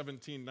Genesis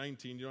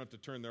 17:19. You don't have to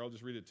turn there, I'll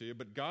just read it to you.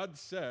 But God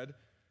said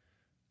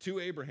to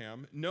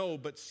Abraham, "No,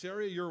 but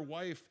Sarah your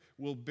wife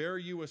will bear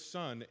you a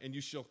son, and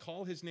you shall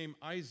call his name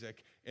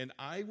Isaac, and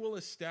I will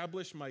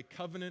establish my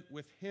covenant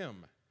with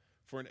him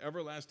for an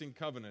everlasting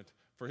covenant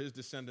for his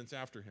descendants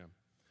after him."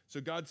 So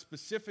God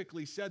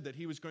specifically said that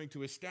he was going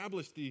to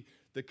establish the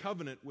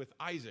covenant with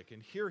Isaac,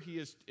 and here he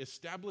is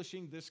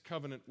establishing this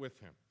covenant with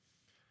him.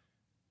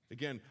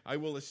 Again, "I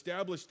will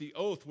establish the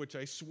oath which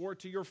I swore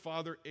to your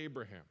father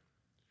Abraham."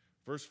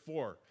 Verse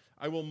 4,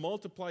 "I will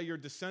multiply your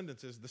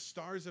descendants as the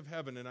stars of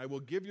heaven, and I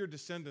will give your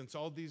descendants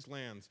all these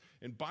lands,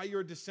 and by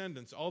your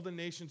descendants all the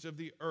nations of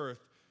the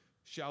earth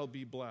shall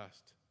be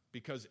blessed,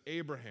 because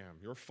Abraham,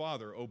 your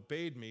father,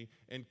 obeyed me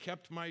and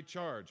kept my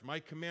charge,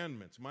 my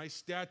commandments, my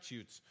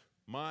statutes,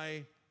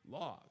 my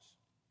laws."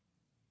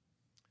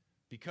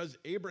 Because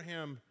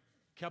Abraham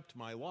kept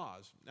my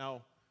laws.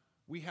 Now,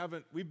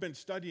 we've been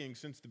studying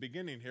since the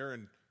beginning here,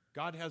 and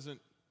God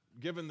hasn't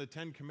given the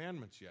 10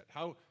 Commandments yet.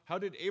 How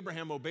did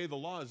Abraham obey the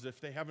laws if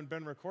they haven't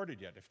been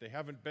recorded yet, if they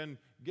haven't been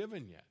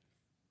given yet?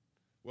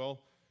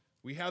 Well,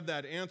 we have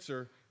that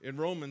answer in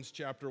Romans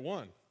chapter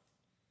 1.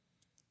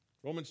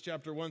 Romans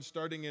chapter 1,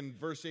 starting in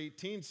verse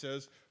 18,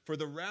 says, "For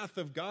the wrath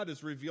of God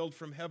is revealed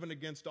from heaven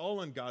against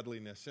all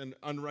ungodliness and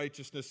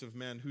unrighteousness of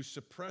men who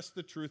suppress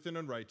the truth in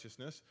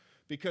unrighteousness,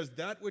 because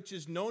that which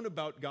is known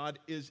about God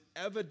is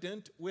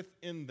evident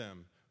within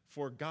them,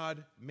 for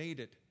God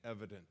made it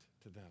evident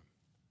to them."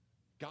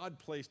 God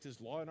placed his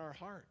law in our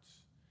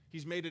hearts.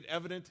 He's made it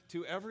evident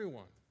to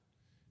everyone.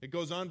 It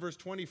goes on, verse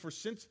 20, "For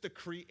since the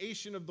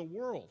creation of the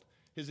world,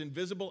 his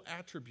invisible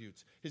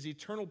attributes, his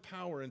eternal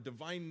power and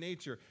divine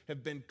nature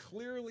have been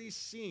clearly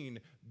seen,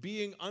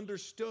 being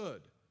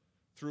understood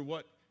through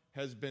what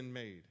has been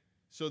made,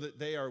 so that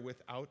they are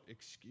without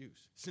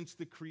excuse." Since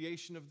the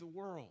creation of the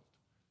world,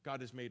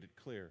 God has made it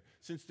clear.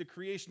 Since the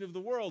creation of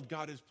the world,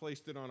 God has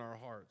placed it on our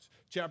hearts.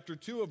 Chapter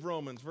 2 of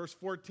Romans, verse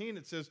 14,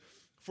 it says,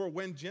 "For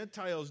when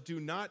Gentiles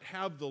do not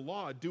have the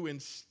law, do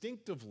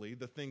instinctively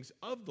the things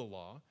of the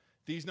law,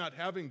 these not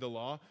having the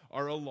law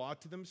are a law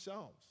to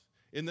themselves,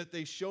 in that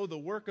they show the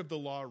work of the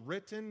law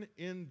written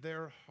in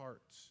their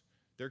hearts,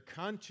 their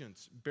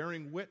conscience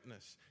bearing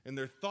witness, and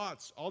their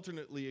thoughts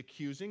alternately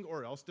accusing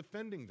or else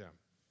defending them.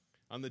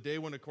 On the day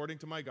when, according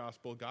to my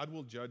gospel, God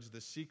will judge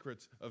the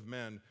secrets of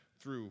men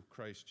through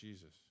Christ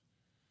Jesus."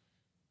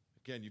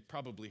 Again, you've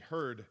probably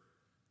heard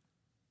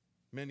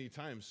many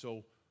times,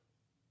 so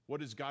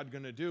what is God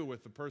going to do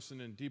with the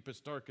person in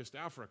deepest, darkest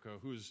Africa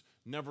who's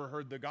never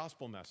heard the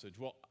gospel message?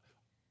 Well,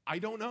 I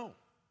don't know.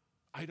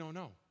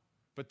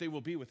 But they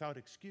will be without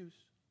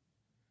excuse.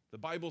 The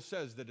Bible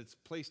says that it's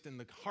placed in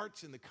the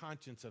hearts and the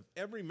conscience of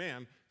every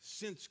man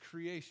since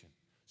creation.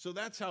 So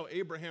that's how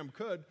Abraham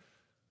could,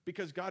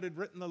 because God had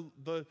written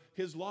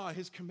his law,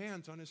 his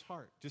commands on his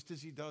heart, just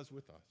as he does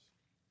with us.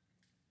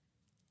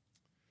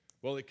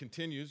 Well, it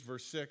continues,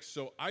 verse 6,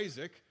 "So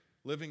Isaac,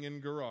 living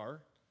in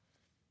Gerar,"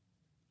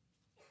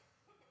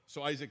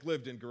 So Isaac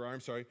lived in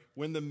Gerar,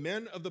 "When the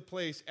men of the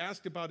place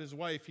asked about his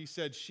wife, he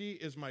said, 'She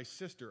is my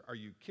sister.' Are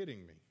you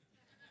kidding me?"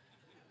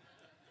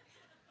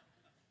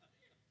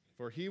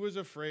 For he was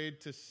afraid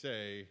to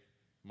say,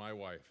 "My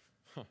wife."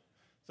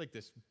 It's like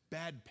this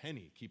bad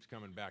penny keeps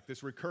coming back,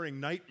 this recurring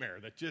nightmare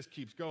that just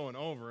keeps going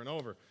over and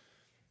over.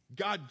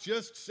 God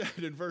just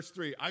said in verse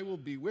 3, "I will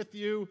be with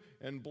you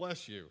and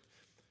bless you.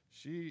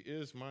 She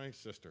is my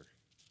sister."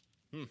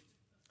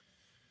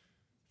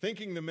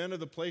 Thinking the men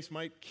of the place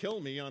might kill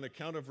me on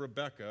account of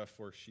Rebekah,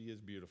 for she is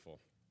beautiful.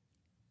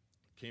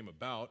 It came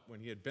about, when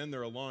he had been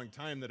there a long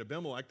time, that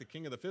Abimelech, the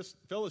king of the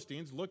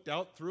Philistines, looked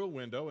out through a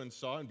window and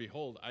saw, and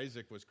behold,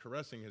 Isaac was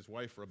caressing his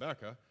wife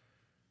Rebekah.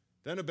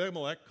 Then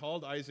Abimelech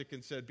called Isaac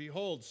and said,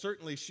 "Behold,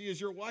 certainly she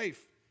is your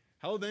wife.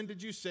 How then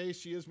did you say,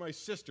 'She is my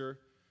sister'?"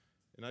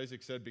 And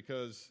Isaac said,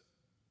 "Because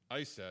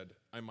I said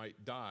I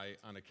might die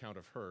on account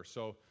of her."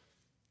 So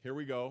here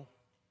we go.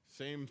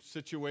 Same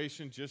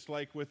situation, just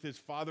like with his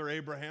father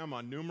Abraham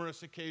on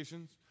numerous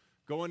occasions.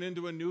 Going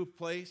into a new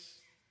place,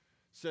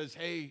 says,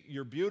 "Hey,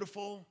 you're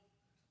beautiful.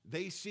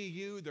 They see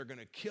you. They're going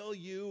to kill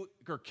you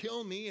or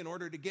kill me in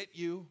order to get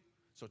you.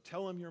 So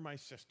tell him you're my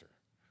sister.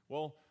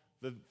 Well,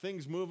 the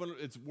thing's moving,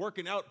 it's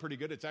working out pretty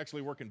good. It's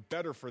actually working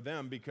better for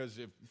them because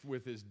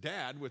with his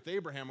dad, with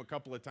Abraham a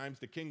couple of times,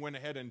 the king went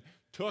ahead and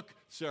took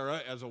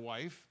Sarah as a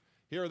wife.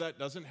 Here that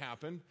doesn't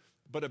happen.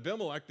 But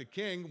Abimelech, the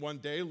king, one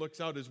day looks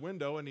out his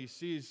window and he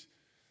sees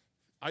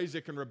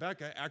Isaac and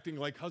Rebekah acting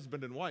like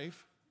husband and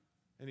wife.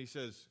 And he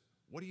says,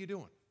 what are you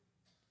doing?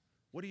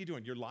 What are you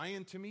doing? You're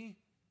lying to me?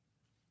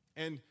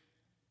 And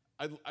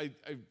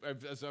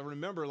as I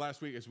remember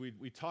last week, as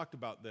we talked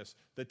about this,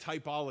 the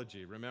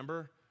typology,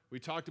 remember? We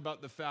talked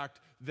about the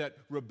fact that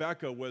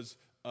Rebekah was,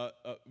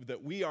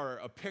 that we are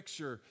a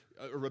picture,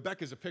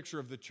 Rebekah is a picture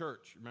of the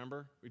church,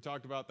 remember? We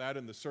talked about that,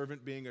 and the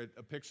servant being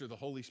a picture of the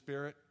Holy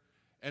Spirit.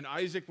 And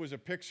Isaac was a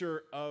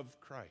picture of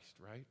Christ,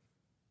 right?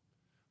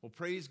 Well,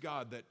 praise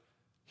God that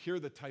here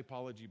the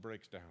typology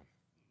breaks down.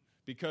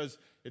 Because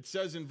it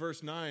says in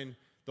verse 9,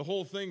 the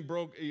whole thing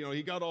broke,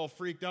 he got all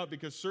freaked out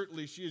because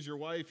certainly she is your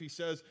wife, he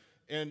says.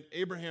 And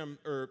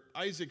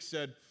Isaac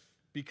said,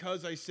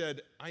 because I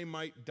said I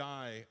might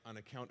die on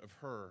account of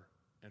her,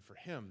 and for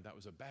him that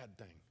was a bad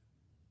thing.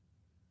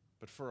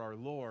 But for our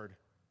Lord,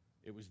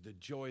 it was the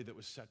joy that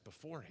was set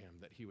before him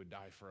that he would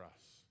die for us.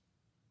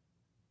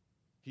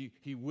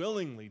 He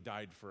willingly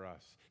died for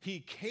us. He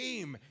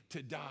came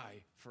to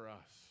die for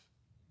us.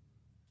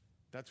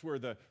 That's where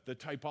the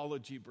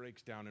typology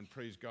breaks down, and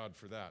praise God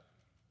for that.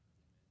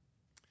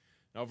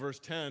 Now, verse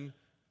 10,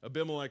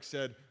 Abimelech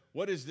said,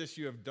 what is this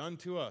you have done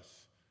to us?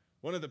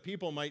 One of the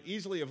people might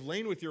easily have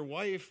lain with your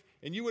wife,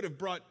 and you would have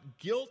brought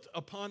guilt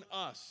upon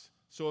us.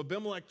 So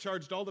Abimelech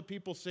charged all the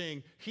people,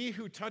 saying, he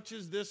who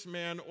touches this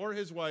man or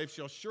his wife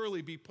shall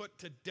surely be put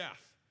to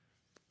death.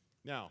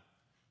 Now,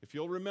 if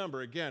you'll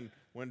remember, again,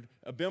 when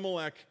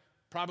Abimelech,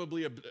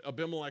 probably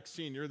Abimelech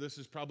Sr., this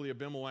is probably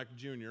Abimelech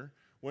Jr.,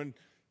 when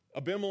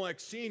Abimelech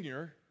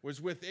Sr.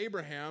 was with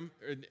Abraham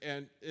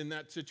and in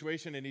that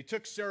situation, and he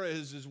took Sarah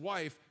as his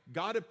wife,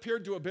 God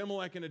appeared to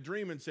Abimelech in a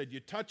dream and said, you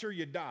touch her,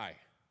 you die.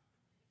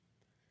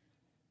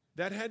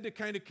 That had to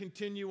kind of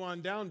continue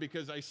on down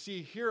because I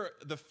see here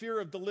the fear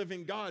of the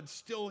living God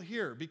still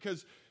here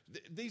because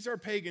these are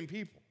pagan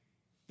people.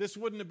 This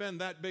wouldn't have been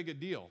that big a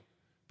deal.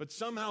 But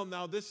somehow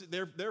now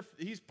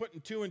he's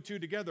putting two and two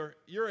together.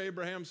 You're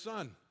Abraham's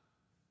son.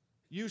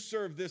 You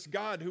serve this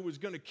God who was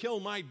going to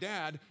kill my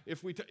dad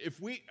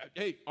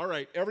hey, all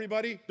right,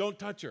 everybody, don't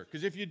touch her,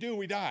 because if you do,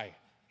 we die.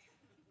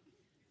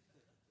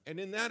 And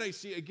in that I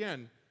see,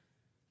 again,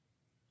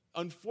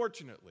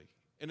 unfortunately,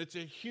 and it's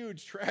a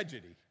huge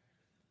tragedy,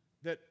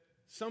 that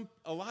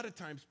a lot of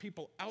times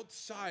people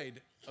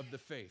outside of the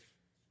faith,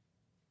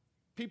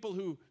 people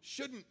who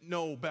shouldn't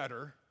know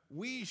better,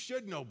 we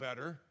should know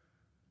better,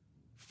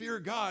 fear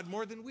God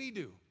more than we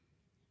do.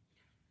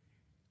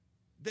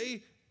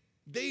 They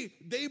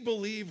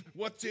believe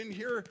what's in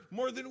here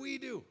more than we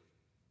do.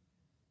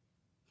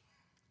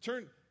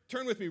 Turn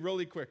with me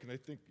really quick, and I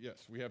think,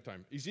 yes, we have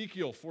time.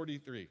 Ezekiel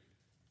 43.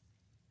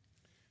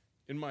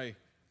 In my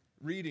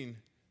reading,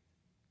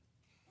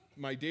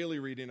 my daily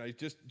reading, I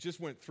just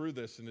went through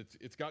this, and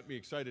it's got me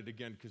excited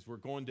again because we're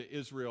going to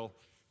Israel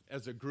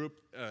as a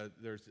group.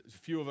 There's a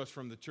few of us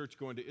from the church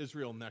going to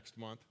Israel next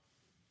month.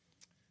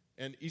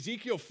 And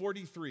Ezekiel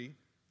 43,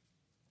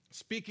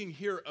 speaking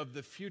here of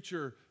the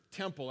future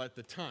temple at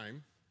the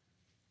time,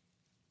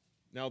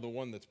 now the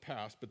one that's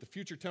passed, but the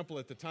future temple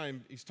at the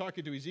time, he's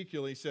talking to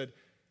Ezekiel, and he said,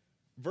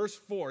 verse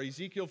 4,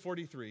 Ezekiel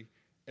 43,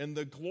 and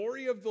the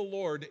glory of the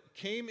Lord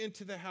came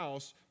into the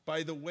house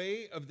by the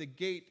way of the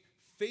gate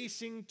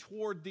facing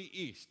toward the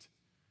east.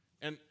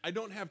 And I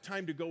don't have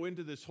time to go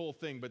into this whole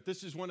thing, but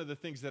this is one of the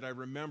things that I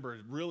remember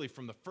really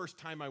from the first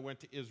time I went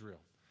to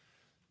Israel.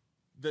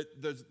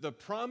 The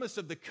promise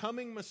of the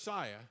coming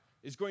Messiah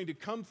is going to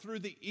come through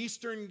the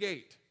eastern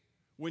gate.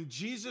 When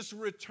Jesus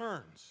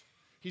returns,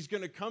 he's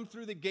going to come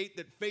through the gate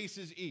that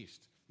faces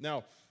east.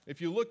 Now,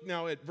 if you look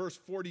now at verse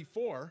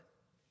 44,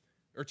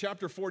 or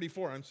chapter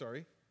 44,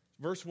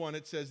 verse 1,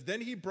 it says,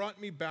 then he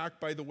brought me back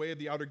by the way of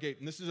the outer gate.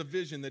 And this is a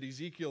vision that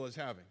Ezekiel is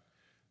having.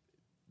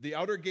 The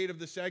outer gate of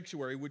the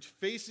sanctuary, which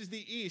faces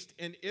the east,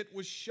 and it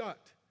was shut.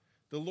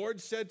 The Lord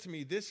said to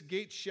me, this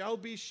gate shall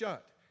be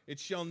shut. It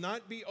shall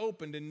not be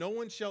opened, and no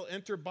one shall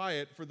enter by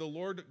it, for the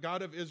Lord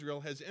God of Israel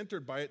has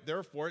entered by it,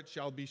 therefore it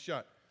shall be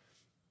shut.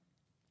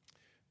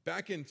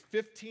 Back in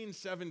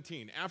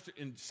 1517,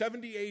 in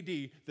 70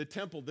 AD, the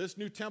temple, this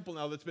new temple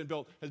now that's been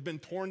built, has been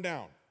torn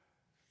down.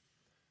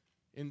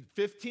 In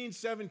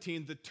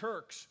 1517, the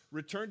Turks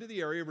returned to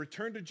the area,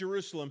 returned to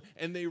Jerusalem,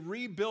 and they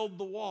rebuild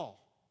the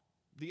wall,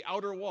 the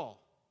outer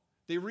wall.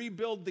 They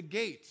rebuild the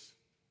gates.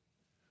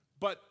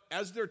 But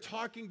as they're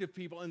talking to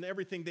people and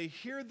everything, they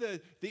hear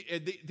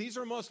these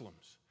are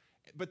Muslims,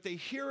 but they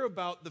hear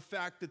about the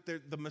fact that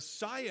the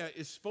Messiah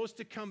is supposed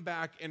to come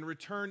back and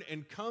return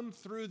and come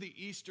through the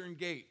eastern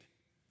gate.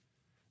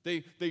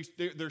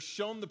 They're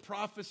shown the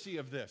prophecy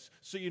of this.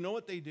 So you know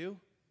what they do?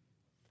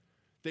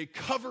 They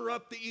cover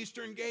up the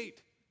eastern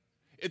gate.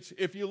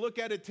 If you look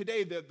at it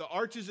today, the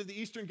arches of the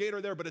eastern gate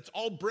are there, but it's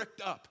all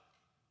bricked up,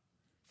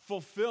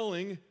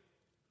 fulfilling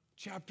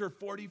chapter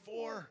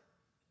 44.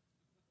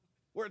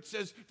 where it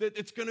says that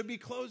it's going to be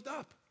closed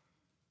up.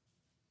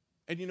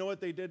 And you know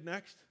what they did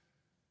next?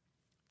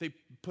 They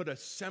put a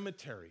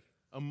cemetery,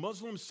 a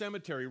Muslim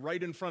cemetery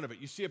right in front of it.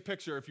 You see a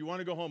picture. If you want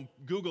to go home,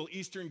 Google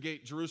Eastern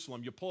Gate,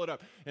 Jerusalem. You pull it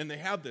up, and they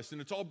have this,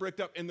 and it's all bricked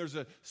up, and there's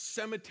a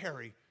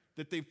cemetery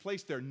that they've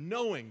placed there,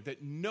 knowing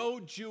that no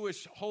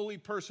Jewish holy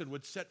person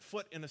would set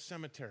foot in a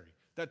cemetery.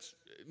 It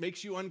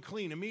makes you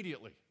unclean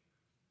immediately.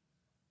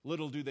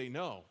 Little do they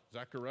know.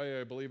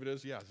 Zechariah, I believe it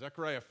is. Yeah,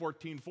 Zechariah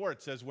 14:4,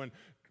 it says when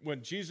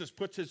Jesus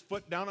puts his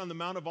foot down on the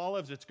Mount of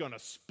Olives, it's going to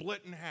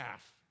split in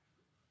half.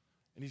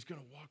 And he's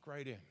going to walk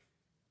right in.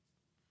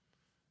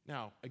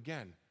 Now,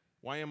 again,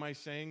 why am I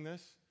saying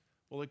this?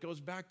 Well, it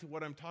goes back to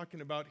what I'm talking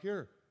about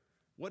here.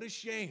 What a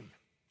shame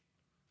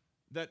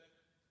that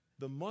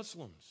the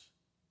Muslims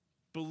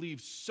believe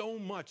so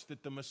much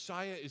that the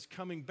Messiah is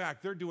coming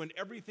back. They're doing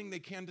everything they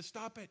can to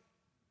stop it.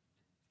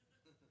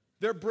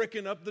 They're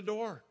bricking up the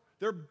door.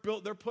 They're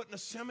putting a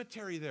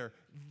cemetery there.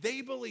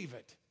 They believe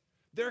it.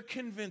 They're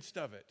convinced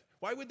of it.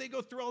 Why would they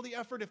go through all the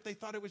effort if they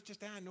thought it was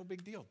just, no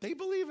big deal? They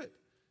believe it.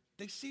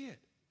 They see it.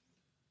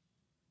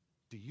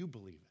 Do you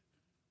believe it?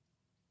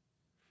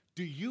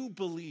 Do you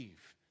believe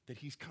that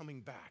he's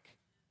coming back?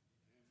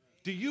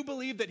 Do you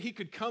believe that he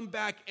could come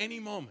back any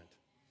moment?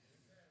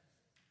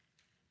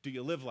 Do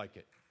you live like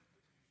it?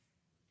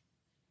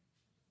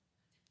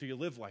 Do you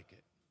live like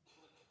it?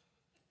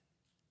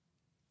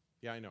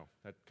 Yeah, I know.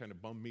 That kind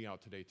of bummed me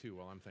out today, too,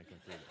 while I'm thinking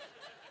through this.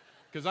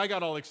 Because I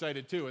got all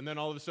excited, too, and then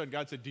all of a sudden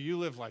God said, do you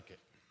live like it?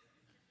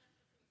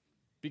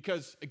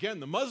 Because, again,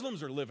 the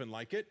Muslims are living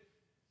like it.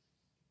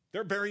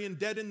 They're burying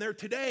dead in there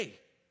today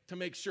to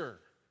make sure.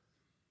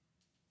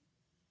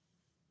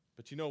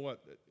 But you know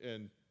what?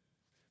 In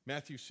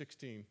Matthew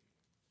 16,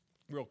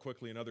 real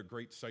quickly, another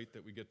great site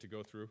that we get to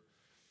go through.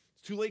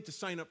 It's too late to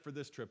sign up for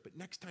this trip, but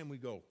next time we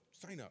go,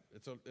 sign up.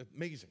 It's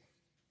amazing.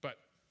 But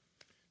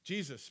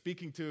Jesus,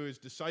 speaking to his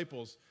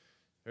disciples,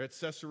 they're at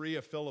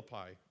Caesarea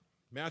Philippi.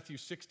 Matthew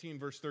 16,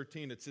 verse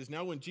 13, it says,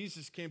 now when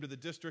Jesus came to the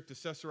district of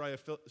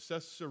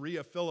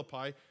Caesarea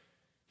Philippi,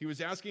 he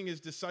was asking his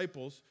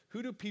disciples,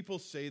 who do people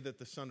say that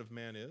the Son of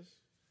Man is?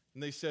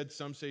 And they said,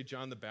 some say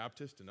John the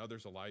Baptist and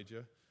others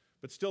Elijah,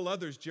 but still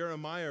others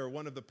Jeremiah or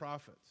one of the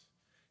prophets.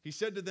 He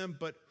said to them,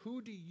 but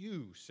who do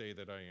you say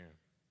that I am?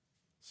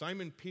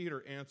 Simon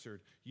Peter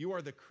answered, you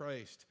are the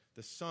Christ,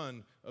 the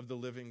Son of the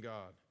living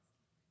God.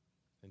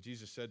 And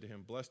Jesus said to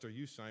him, blessed are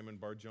you, Simon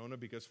Bar-Jonah,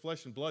 because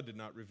flesh and blood did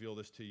not reveal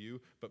this to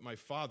you, but my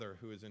Father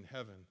who is in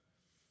heaven.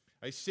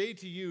 I say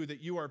to you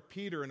that you are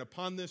Peter, and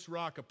upon this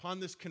rock, upon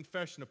this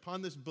confession,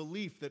 upon this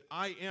belief that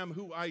I am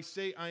who I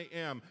say I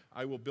am,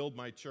 I will build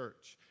my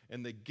church.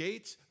 And the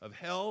gates of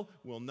hell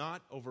will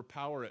not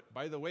overpower it.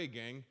 By the way,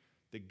 gang,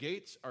 the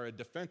gates are a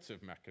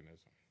defensive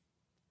mechanism.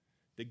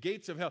 The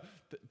gates of hell,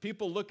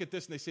 people look at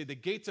this and they say the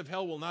gates of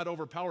hell will not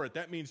overpower it.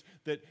 That means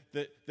that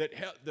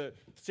the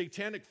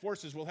satanic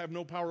forces will have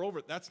no power over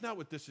it. That's not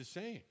what this is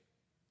saying.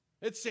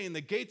 It's saying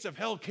the gates of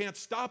hell can't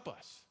stop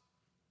us.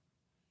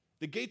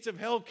 The gates of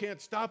hell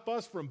can't stop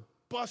us from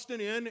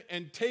busting in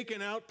and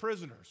taking out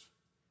prisoners.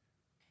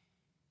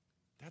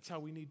 That's how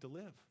we need to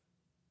live.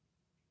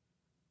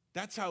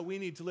 That's how we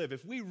need to live.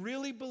 If we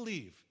really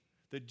believe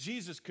that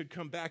Jesus could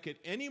come back at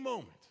any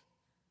moment,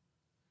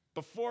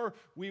 before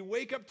we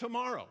wake up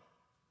tomorrow,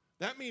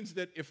 that means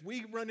that if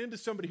we run into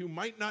somebody who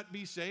might not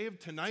be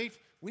saved tonight,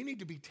 we need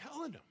to be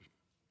telling them.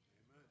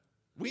 Amen.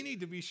 We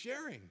need to be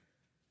sharing.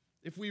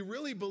 If we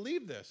really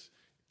believe this,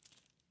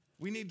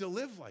 we need to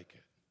live like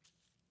it.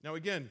 Now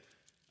again,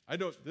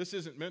 this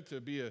isn't meant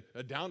to be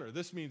a downer.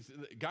 This means,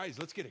 guys,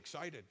 let's get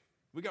excited.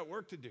 We got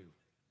work to do.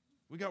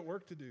 We got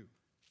work to do.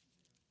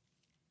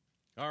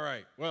 All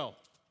right, well,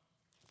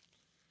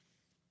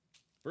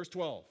 verse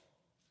 12.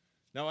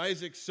 Now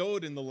Isaac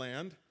sowed in the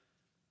land,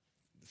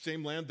 the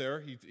same land there.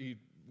 He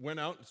went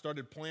out and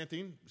started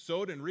planting,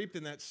 sowed and reaped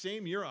in that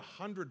same year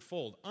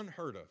 100-fold,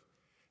 unheard of.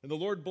 And the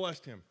Lord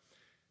blessed him.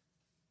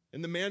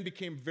 And the man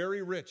became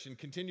very rich and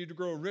continued to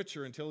grow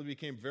richer until he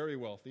became very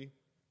wealthy.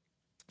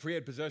 For he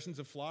had possessions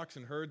of flocks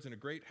and herds and a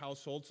great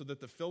household, so that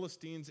the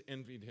Philistines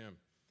envied him.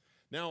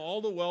 Now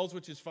all the wells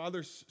which his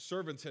father's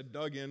servants had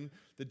dug in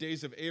the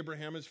days of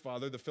Abraham his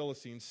father, the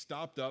Philistines,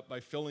 stopped up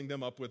by filling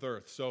them up with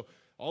earth. So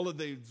all of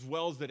these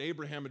wells that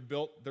Abraham had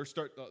built,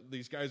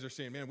 these guys are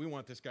saying, man, we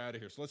want this guy out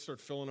of here. So let's start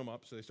filling them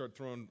up. So they start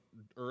throwing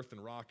earth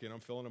and rock in them,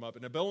 filling them up.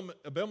 And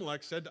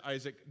Abimelech said to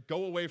Isaac,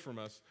 go away from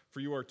us, for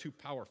you are too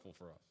powerful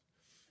for us.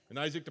 And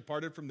Isaac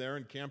departed from there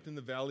and camped in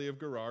the valley of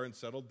Gerar and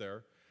settled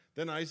there.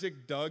 Then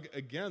Isaac dug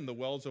again the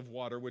wells of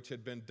water which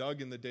had been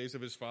dug in the days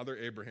of his father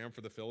Abraham,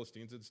 for the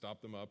Philistines had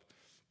stopped them up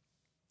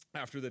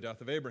after the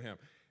death of Abraham.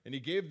 And he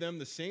gave them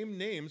the same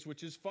names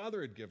which his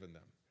father had given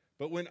them.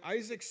 But when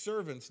Isaac's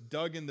servants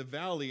dug in the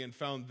valley and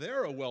found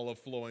there a well of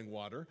flowing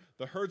water,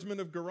 the herdsmen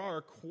of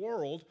Gerar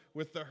quarreled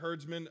with the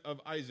herdsmen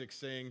of Isaac,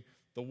 saying,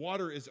 the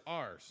water is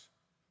ours.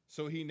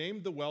 So he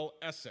named the well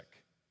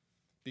Esek,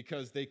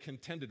 because they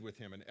contended with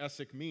him. And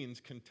Esek means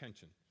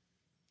contention.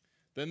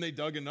 Then they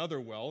dug another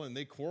well, and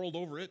they quarreled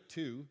over it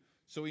too.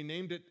 So he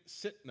named it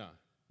Sitnah,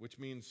 which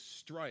means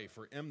strife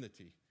or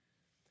enmity.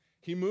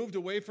 He moved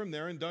away from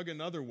there and dug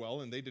another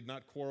well, and they did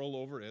not quarrel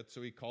over it,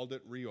 so he called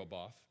it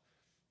Rehoboth.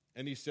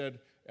 And he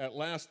said, "At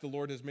last the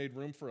Lord has made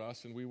room for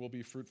us, and we will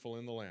be fruitful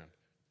in the land."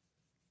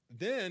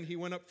 Then he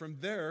went up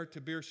from there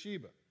to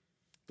Beersheba.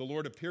 The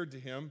Lord appeared to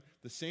him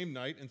the same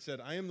night and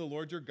said, "I am the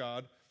Lord your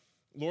God,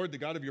 Lord, the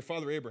God of your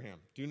father Abraham.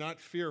 Do not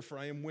fear, for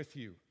I am with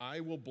you. I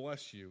will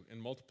bless you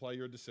and multiply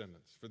your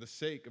descendants for the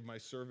sake of my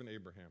servant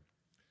Abraham."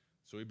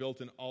 So he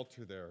built an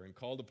altar there and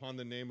called upon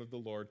the name of the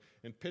Lord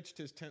and pitched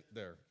his tent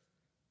there.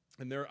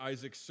 And there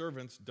Isaac's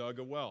servants dug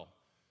a well.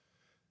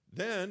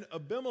 Then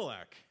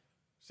Abimelech,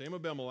 same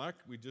Abimelech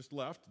we just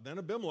left, then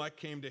Abimelech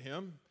came to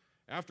him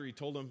after he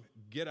told him,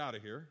 "Get out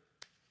of here,"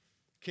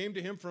 came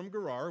to him from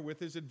Gerar with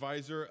his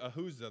advisor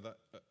Ahuzeth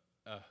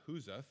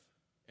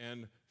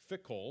and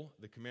Phicol,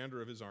 the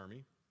commander of his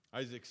army.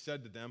 Isaac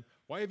said to them,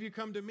 "Why have you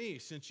come to me,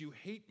 since you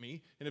hate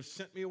me and have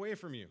sent me away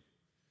from you?"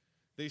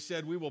 They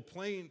said,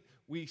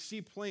 "We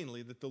see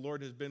plainly that the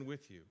Lord has been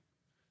with you."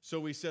 So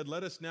we said,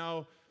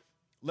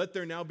 Let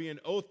there now be an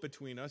oath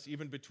between us,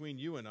 even between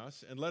you and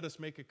us, and let us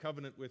make a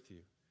covenant with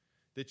you,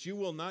 that you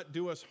will not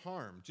do us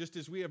harm, just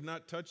as we have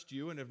not touched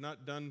you and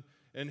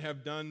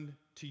have done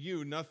to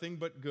you nothing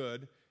but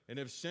good, and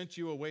have sent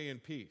you away in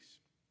peace.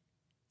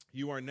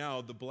 You are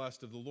now the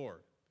blessed of the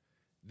Lord.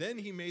 Then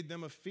he made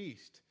them a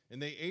feast,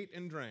 and they ate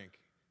and drank.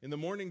 In the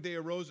morning they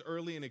arose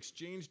early and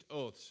exchanged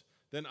oaths.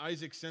 Then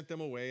Isaac sent them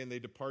away, and they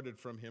departed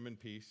from him in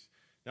peace.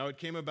 Now it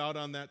came about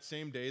on that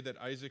same day that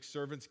Isaac's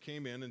servants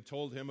came in and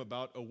told him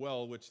about a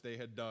well which they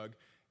had dug,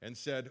 and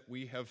said,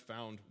 "We have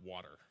found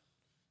water."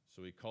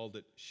 So he called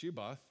it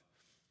Shebath.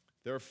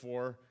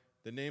 Therefore,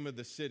 the name of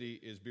the city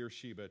is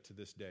Beersheba to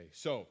this day.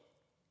 So,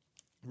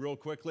 real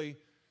quickly,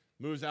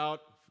 moves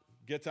out,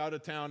 gets out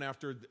of town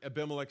after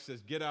Abimelech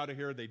says, "Get out of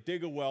here." They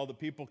dig a well. The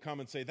people come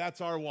and say, "That's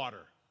our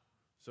water."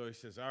 So he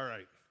says, "All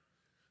right."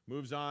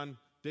 Moves on,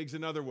 digs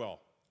another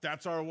well.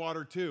 "That's our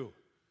water too."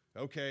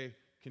 Okay,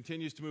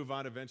 continues to move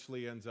on,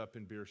 eventually ends up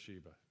in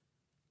Beersheba.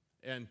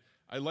 And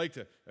I liked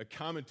a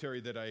commentary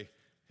that I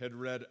had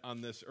read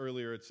on this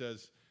earlier. It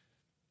says,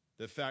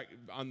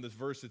 on this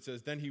verse, it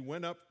says, "Then he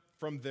went up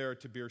from there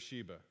to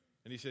Beersheba."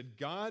 And he said,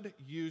 God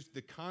used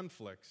the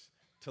conflicts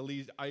to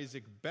lead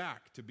Isaac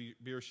back to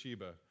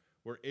Beersheba,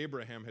 where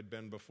Abraham had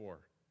been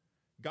before.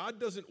 God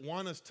doesn't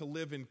want us to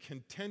live in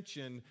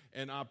contention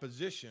and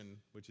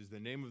opposition, which is the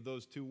name of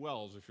those two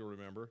wells, if you'll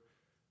remember,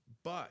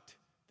 but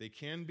they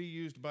can be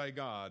used by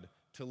God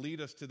to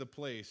lead us to the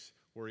place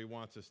where he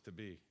wants us to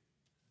be.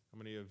 How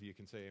many of you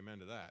can say amen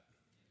to that?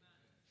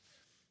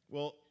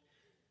 Well,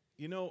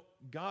 you know,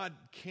 God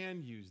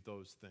can use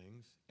those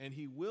things, and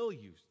he will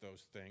use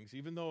those things,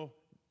 even though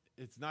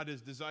it's not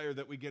his desire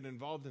that we get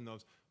involved in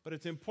those. But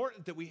it's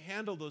important that we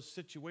handle those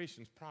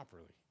situations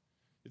properly.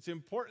 It's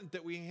important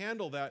that we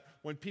handle that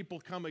when people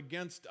come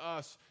against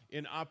us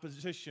in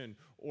opposition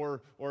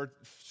or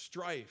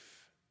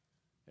strife.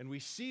 And we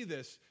see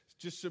this,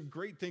 just some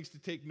great things to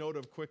take note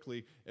of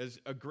quickly as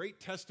a great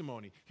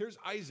testimony. Here's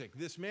Isaac,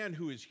 this man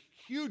who is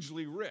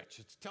hugely rich.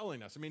 It's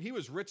telling us. I mean, he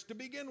was rich to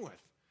begin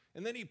with.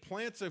 And then he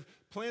plants a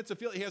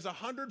field. He has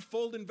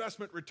 100-fold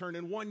investment return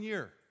in 1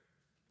 year.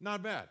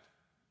 Not bad.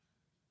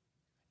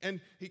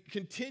 And he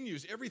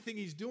continues. Everything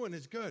he's doing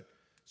is good.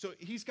 So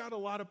he's got a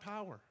lot of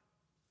power.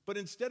 But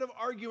instead of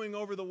arguing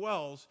over the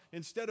wells,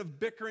 instead of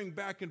bickering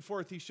back and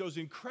forth, he shows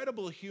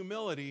incredible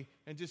humility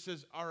and just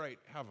says, "All right,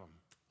 have them.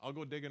 I'll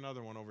go dig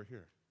another one over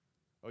here."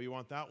 "Oh, you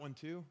want that one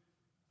too?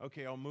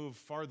 Okay, I'll move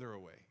farther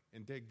away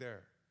and dig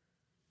there."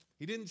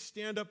 He didn't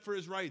stand up for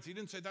his rights. He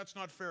didn't say, "That's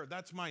not fair,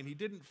 that's mine." He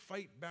didn't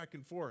fight back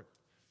and forth.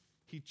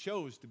 He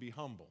chose to be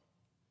humble.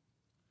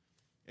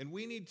 And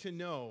we need to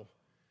know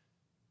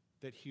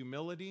that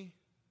humility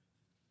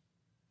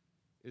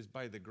is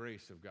by the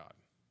grace of God.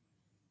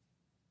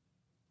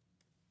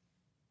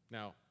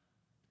 Now,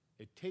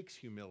 it takes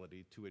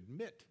humility to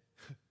admit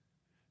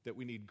that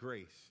we need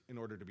grace in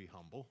order to be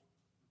humble.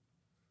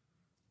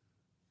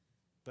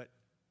 But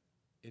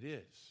it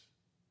is.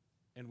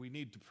 And we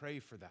need to pray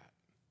for that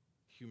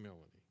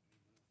humility.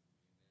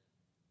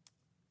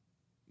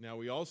 Now,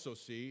 we also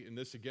see, and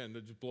this again,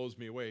 that just blows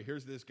me away.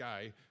 Here's this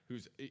guy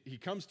he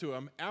comes to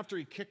him after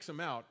he kicks him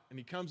out, and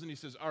he comes and he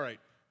says, "All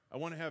right, I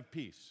want to have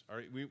peace. All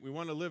right, we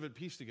want to live at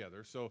peace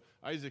together." So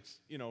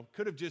Isaac's,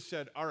 could have just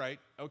said, "All right,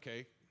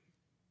 okay,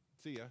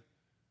 see ya."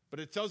 But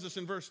it tells us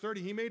in verse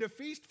 30, he made a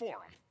feast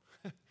for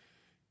him.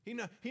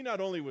 He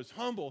not only was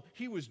humble,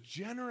 he was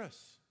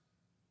generous.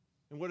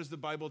 And what does the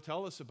Bible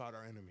tell us about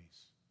our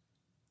enemies?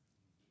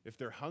 If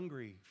they're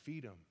hungry,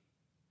 feed them.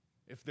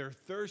 If they're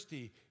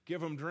thirsty,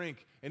 give them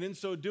drink. And in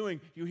so doing,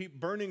 you heap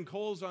burning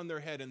coals on their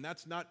head, and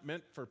that's not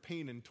meant for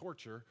pain and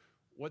torture.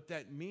 What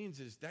that means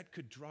is that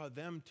could draw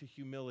them to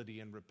humility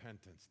and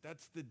repentance.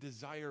 That's the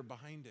desire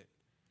behind it.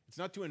 It's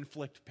not to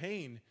inflict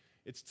pain.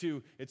 It's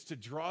to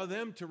draw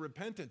them to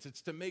repentance.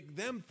 It's to make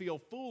them feel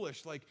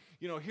foolish. Like,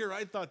 here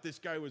I thought this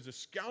guy was a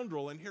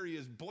scoundrel, and here he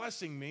is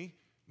blessing me.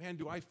 Man,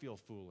 do I feel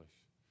foolish.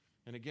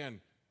 And again,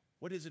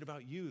 what is it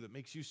about you that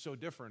makes you so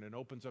different and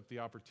opens up the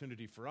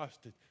opportunity for us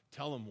to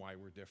tell them why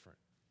we're different?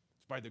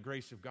 It's by the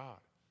grace of God.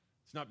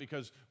 It's not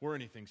because we're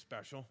anything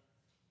special.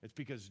 It's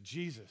because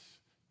Jesus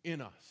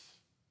in us,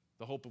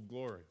 the hope of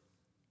glory.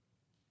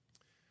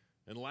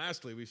 And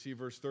lastly, we see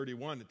verse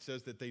 31. It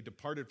says that they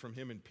departed from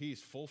him in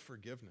peace, full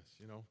forgiveness,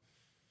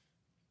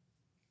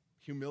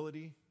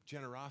 humility,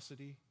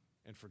 generosity,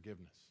 and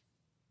forgiveness.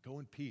 Go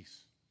in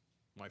peace,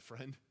 my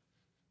friend.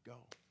 Go.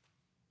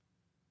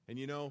 And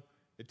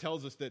it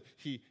tells us that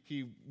he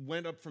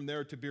went up from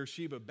there to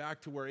Beersheba,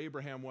 back to where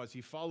Abraham was.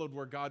 He followed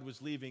where God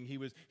was leaving.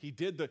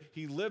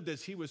 He lived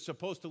as he was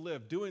supposed to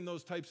live, doing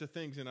those types of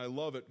things, and I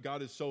love it.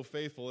 God is so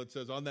faithful. It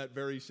says on that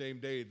very same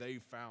day, they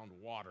found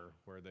water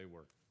where they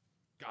were.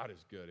 God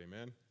is good,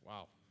 amen?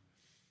 Wow.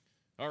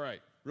 All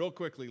right, real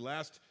quickly,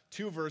 last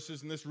two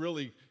verses, and this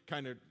really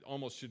kind of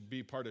almost should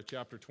be part of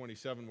chapter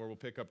 27, where we'll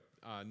pick up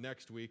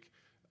next week.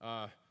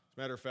 As a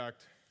matter of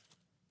fact,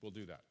 we'll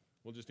do that.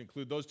 We'll just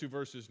include those two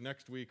verses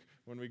next week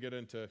when we get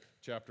into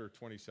chapter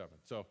 27.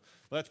 So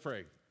let's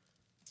pray.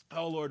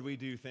 Oh, Lord, we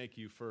do thank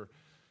you for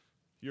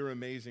your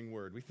amazing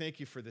word. We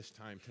thank you for this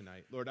time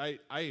tonight. Lord, I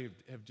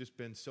have just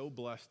been so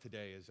blessed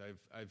today as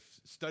I've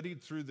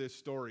studied through this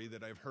story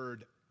that I've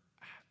heard,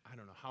 I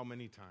don't know how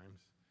many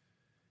times.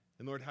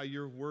 And Lord, how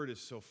your word is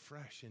so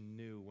fresh and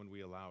new when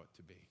we allow it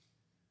to be.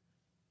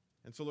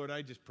 And so, Lord,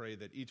 I just pray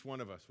that each one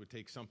of us would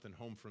take something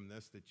home from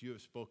this, that you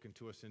have spoken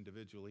to us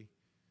individually.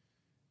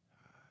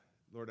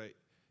 Lord,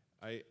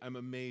 I'm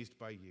amazed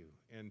by you,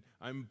 and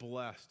I'm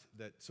blessed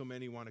that so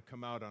many want to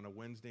come out on a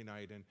Wednesday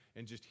night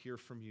and just hear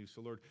from you. So,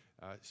 Lord,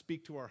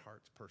 speak to our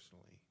hearts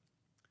personally.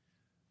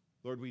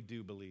 Lord, we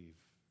do believe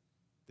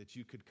that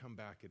you could come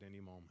back at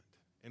any moment,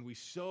 and we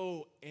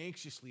so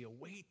anxiously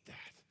await that.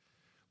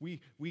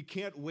 We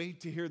can't wait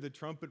to hear the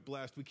trumpet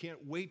blast. We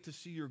can't wait to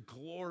see your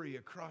glory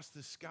across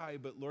the sky,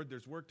 but Lord,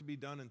 there's work to be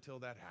done until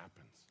that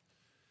happens.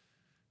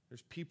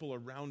 There's people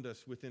around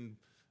us within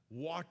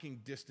walking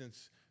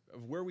distance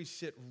of where we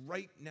sit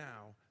right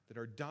now that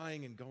are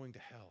dying and going to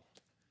hell.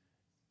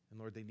 And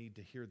Lord, they need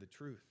to hear the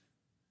truth.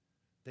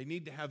 They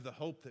need to have the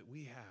hope that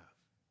we have.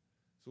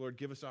 So Lord,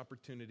 give us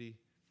opportunity.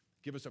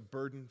 Give us a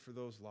burden for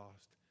those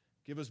lost.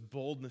 Give us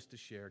boldness to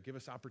share. Give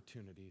us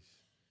opportunities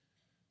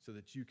so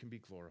that you can be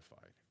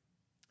glorified.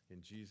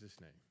 In Jesus'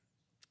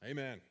 name,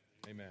 amen.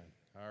 Amen.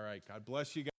 All right. God bless you guys.